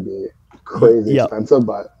 Tickets are gonna be crazy expensive,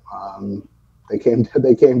 but they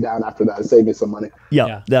came down after that. It saved me some money.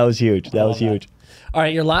 Yeah, that was huge. That was huge. All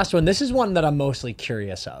right, your last one. This is one that I'm mostly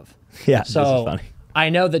curious of. Yeah, so this is funny. I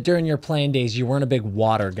know that during your playing days, you weren't a big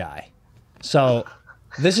water guy. So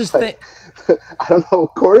this is I don't know.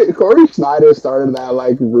 Corey Schneider started that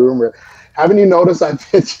like rumor. Haven't you noticed I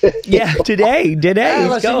pitched it? Yeah, today.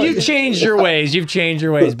 Listen, you've changed your ways. You've changed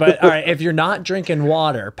your ways. But all right, if you're not drinking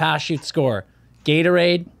water, pass, shoot, score.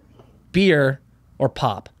 Gatorade, beer, or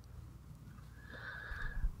pop.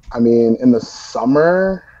 I mean, in the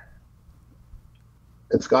summer,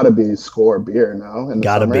 it's got to be score beer. No, in the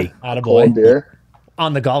gotta summer, be cold beer.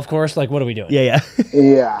 On the golf course, like what are we doing? Yeah.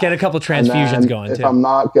 Get a couple transfusions going too. If I'm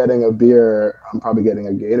not getting a beer, I'm probably getting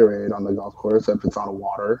a Gatorade on the golf course if it's on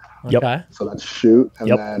water. Okay. So that's shoot, and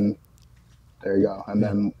then there you go. And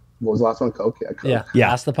then what was the last one? Coke. Yeah. Coke. Yeah.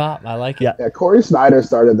 Pass the pop. I like it. Yeah. Corey Snyder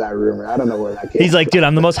started that rumor. I don't know where that came. He's like, dude,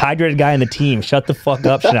 I'm the most hydrated guy on the team. Shut the fuck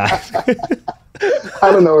up, Schneider.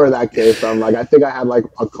 I don't know where that came from. Like, I think I had like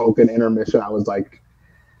a Coke in intermission. I was like,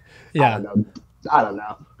 I don't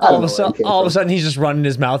know. All of a sudden, he's just running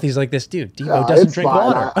his mouth. He's like, this dude, Devo doesn't drink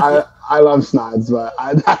water. I love Snides, but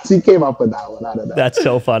he came up with that one. I don't know. That's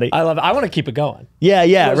so funny. I love it. I want to keep it going.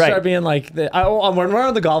 Yeah, right. Start being like, when we're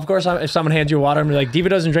on the golf course, if someone hands you water, I'm like, Devo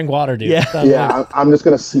doesn't drink water, dude. Yeah, I'm just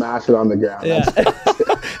going to smash it on the ground. Yeah.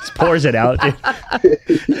 Just pours it out, dude.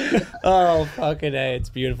 Oh, fucking A. It's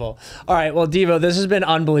beautiful. All right. Well, Devo, this has been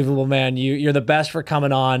unbelievable, man. You're the best for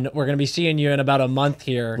coming on. We're going to be seeing you in about a month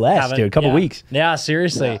here. Dude. A couple weeks. Yeah,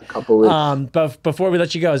 seriously. Yeah, a couple weeks. But before we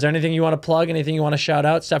let you go, is there anything you want to plug? Anything you want to shout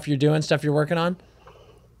out? Stuff you're doing? Stuff you're working on?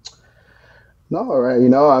 No, all right.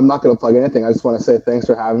 I'm not going to plug anything. I just want to say thanks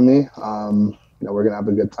for having me. We're going to have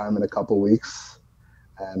a good time in a couple weeks.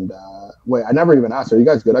 And wait, I never even asked. Are you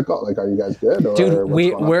guys good at golf? Like, are you guys good? Or dude,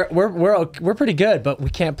 we're pretty good, but we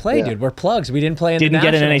can't play, dude. We're plugs. We didn't play in the Didn't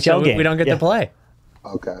get an NHL so game. We don't get to play.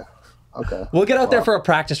 Okay. We'll get out there for a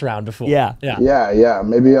practice round before. Yeah.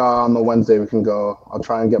 Maybe on the Wednesday we can go. I'll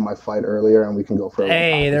try and get my flight earlier, and we can go for.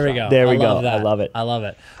 Hey, there we go. There we go. That. I love it.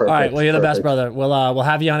 Perfect. All right. Well, you're the best, brother. We'll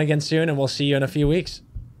have you on again soon, and we'll see you in a few weeks.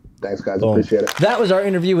 Thanks, guys. Appreciate it. That was our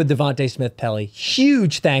interview with Devante Smith-Pelly.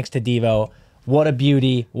 Huge thanks to Devo. What a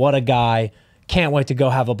beauty. What a guy. Can't wait to go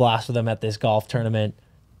have a blast with him at this golf tournament.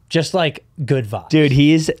 Just like good vibes. Dude,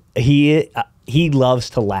 he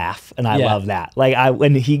loves to laugh, and I love that. Like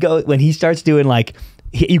when he starts doing like,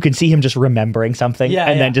 you can see him just remembering something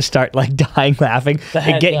and then just start like dying laughing.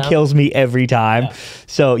 It kills me every time. Yeah.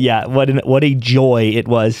 So yeah, what a joy it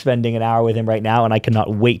was spending an hour with him right now, and I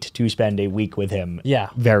cannot wait to spend a week with him.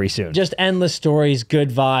 Very soon. Just endless stories, good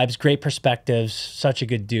vibes, great perspectives. Such a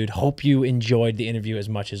good dude. Hope you enjoyed the interview as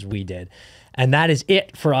much as we did. And that is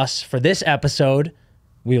it for us for this episode.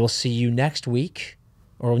 We will see you next week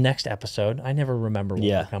or next episode. I never remember when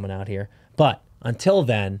we're coming out here. But until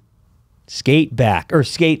then, skate back or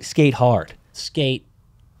skate hard. Skate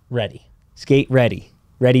ready. Skate ready.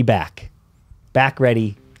 Ready back. Back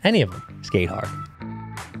ready. Any of them. Skate hard.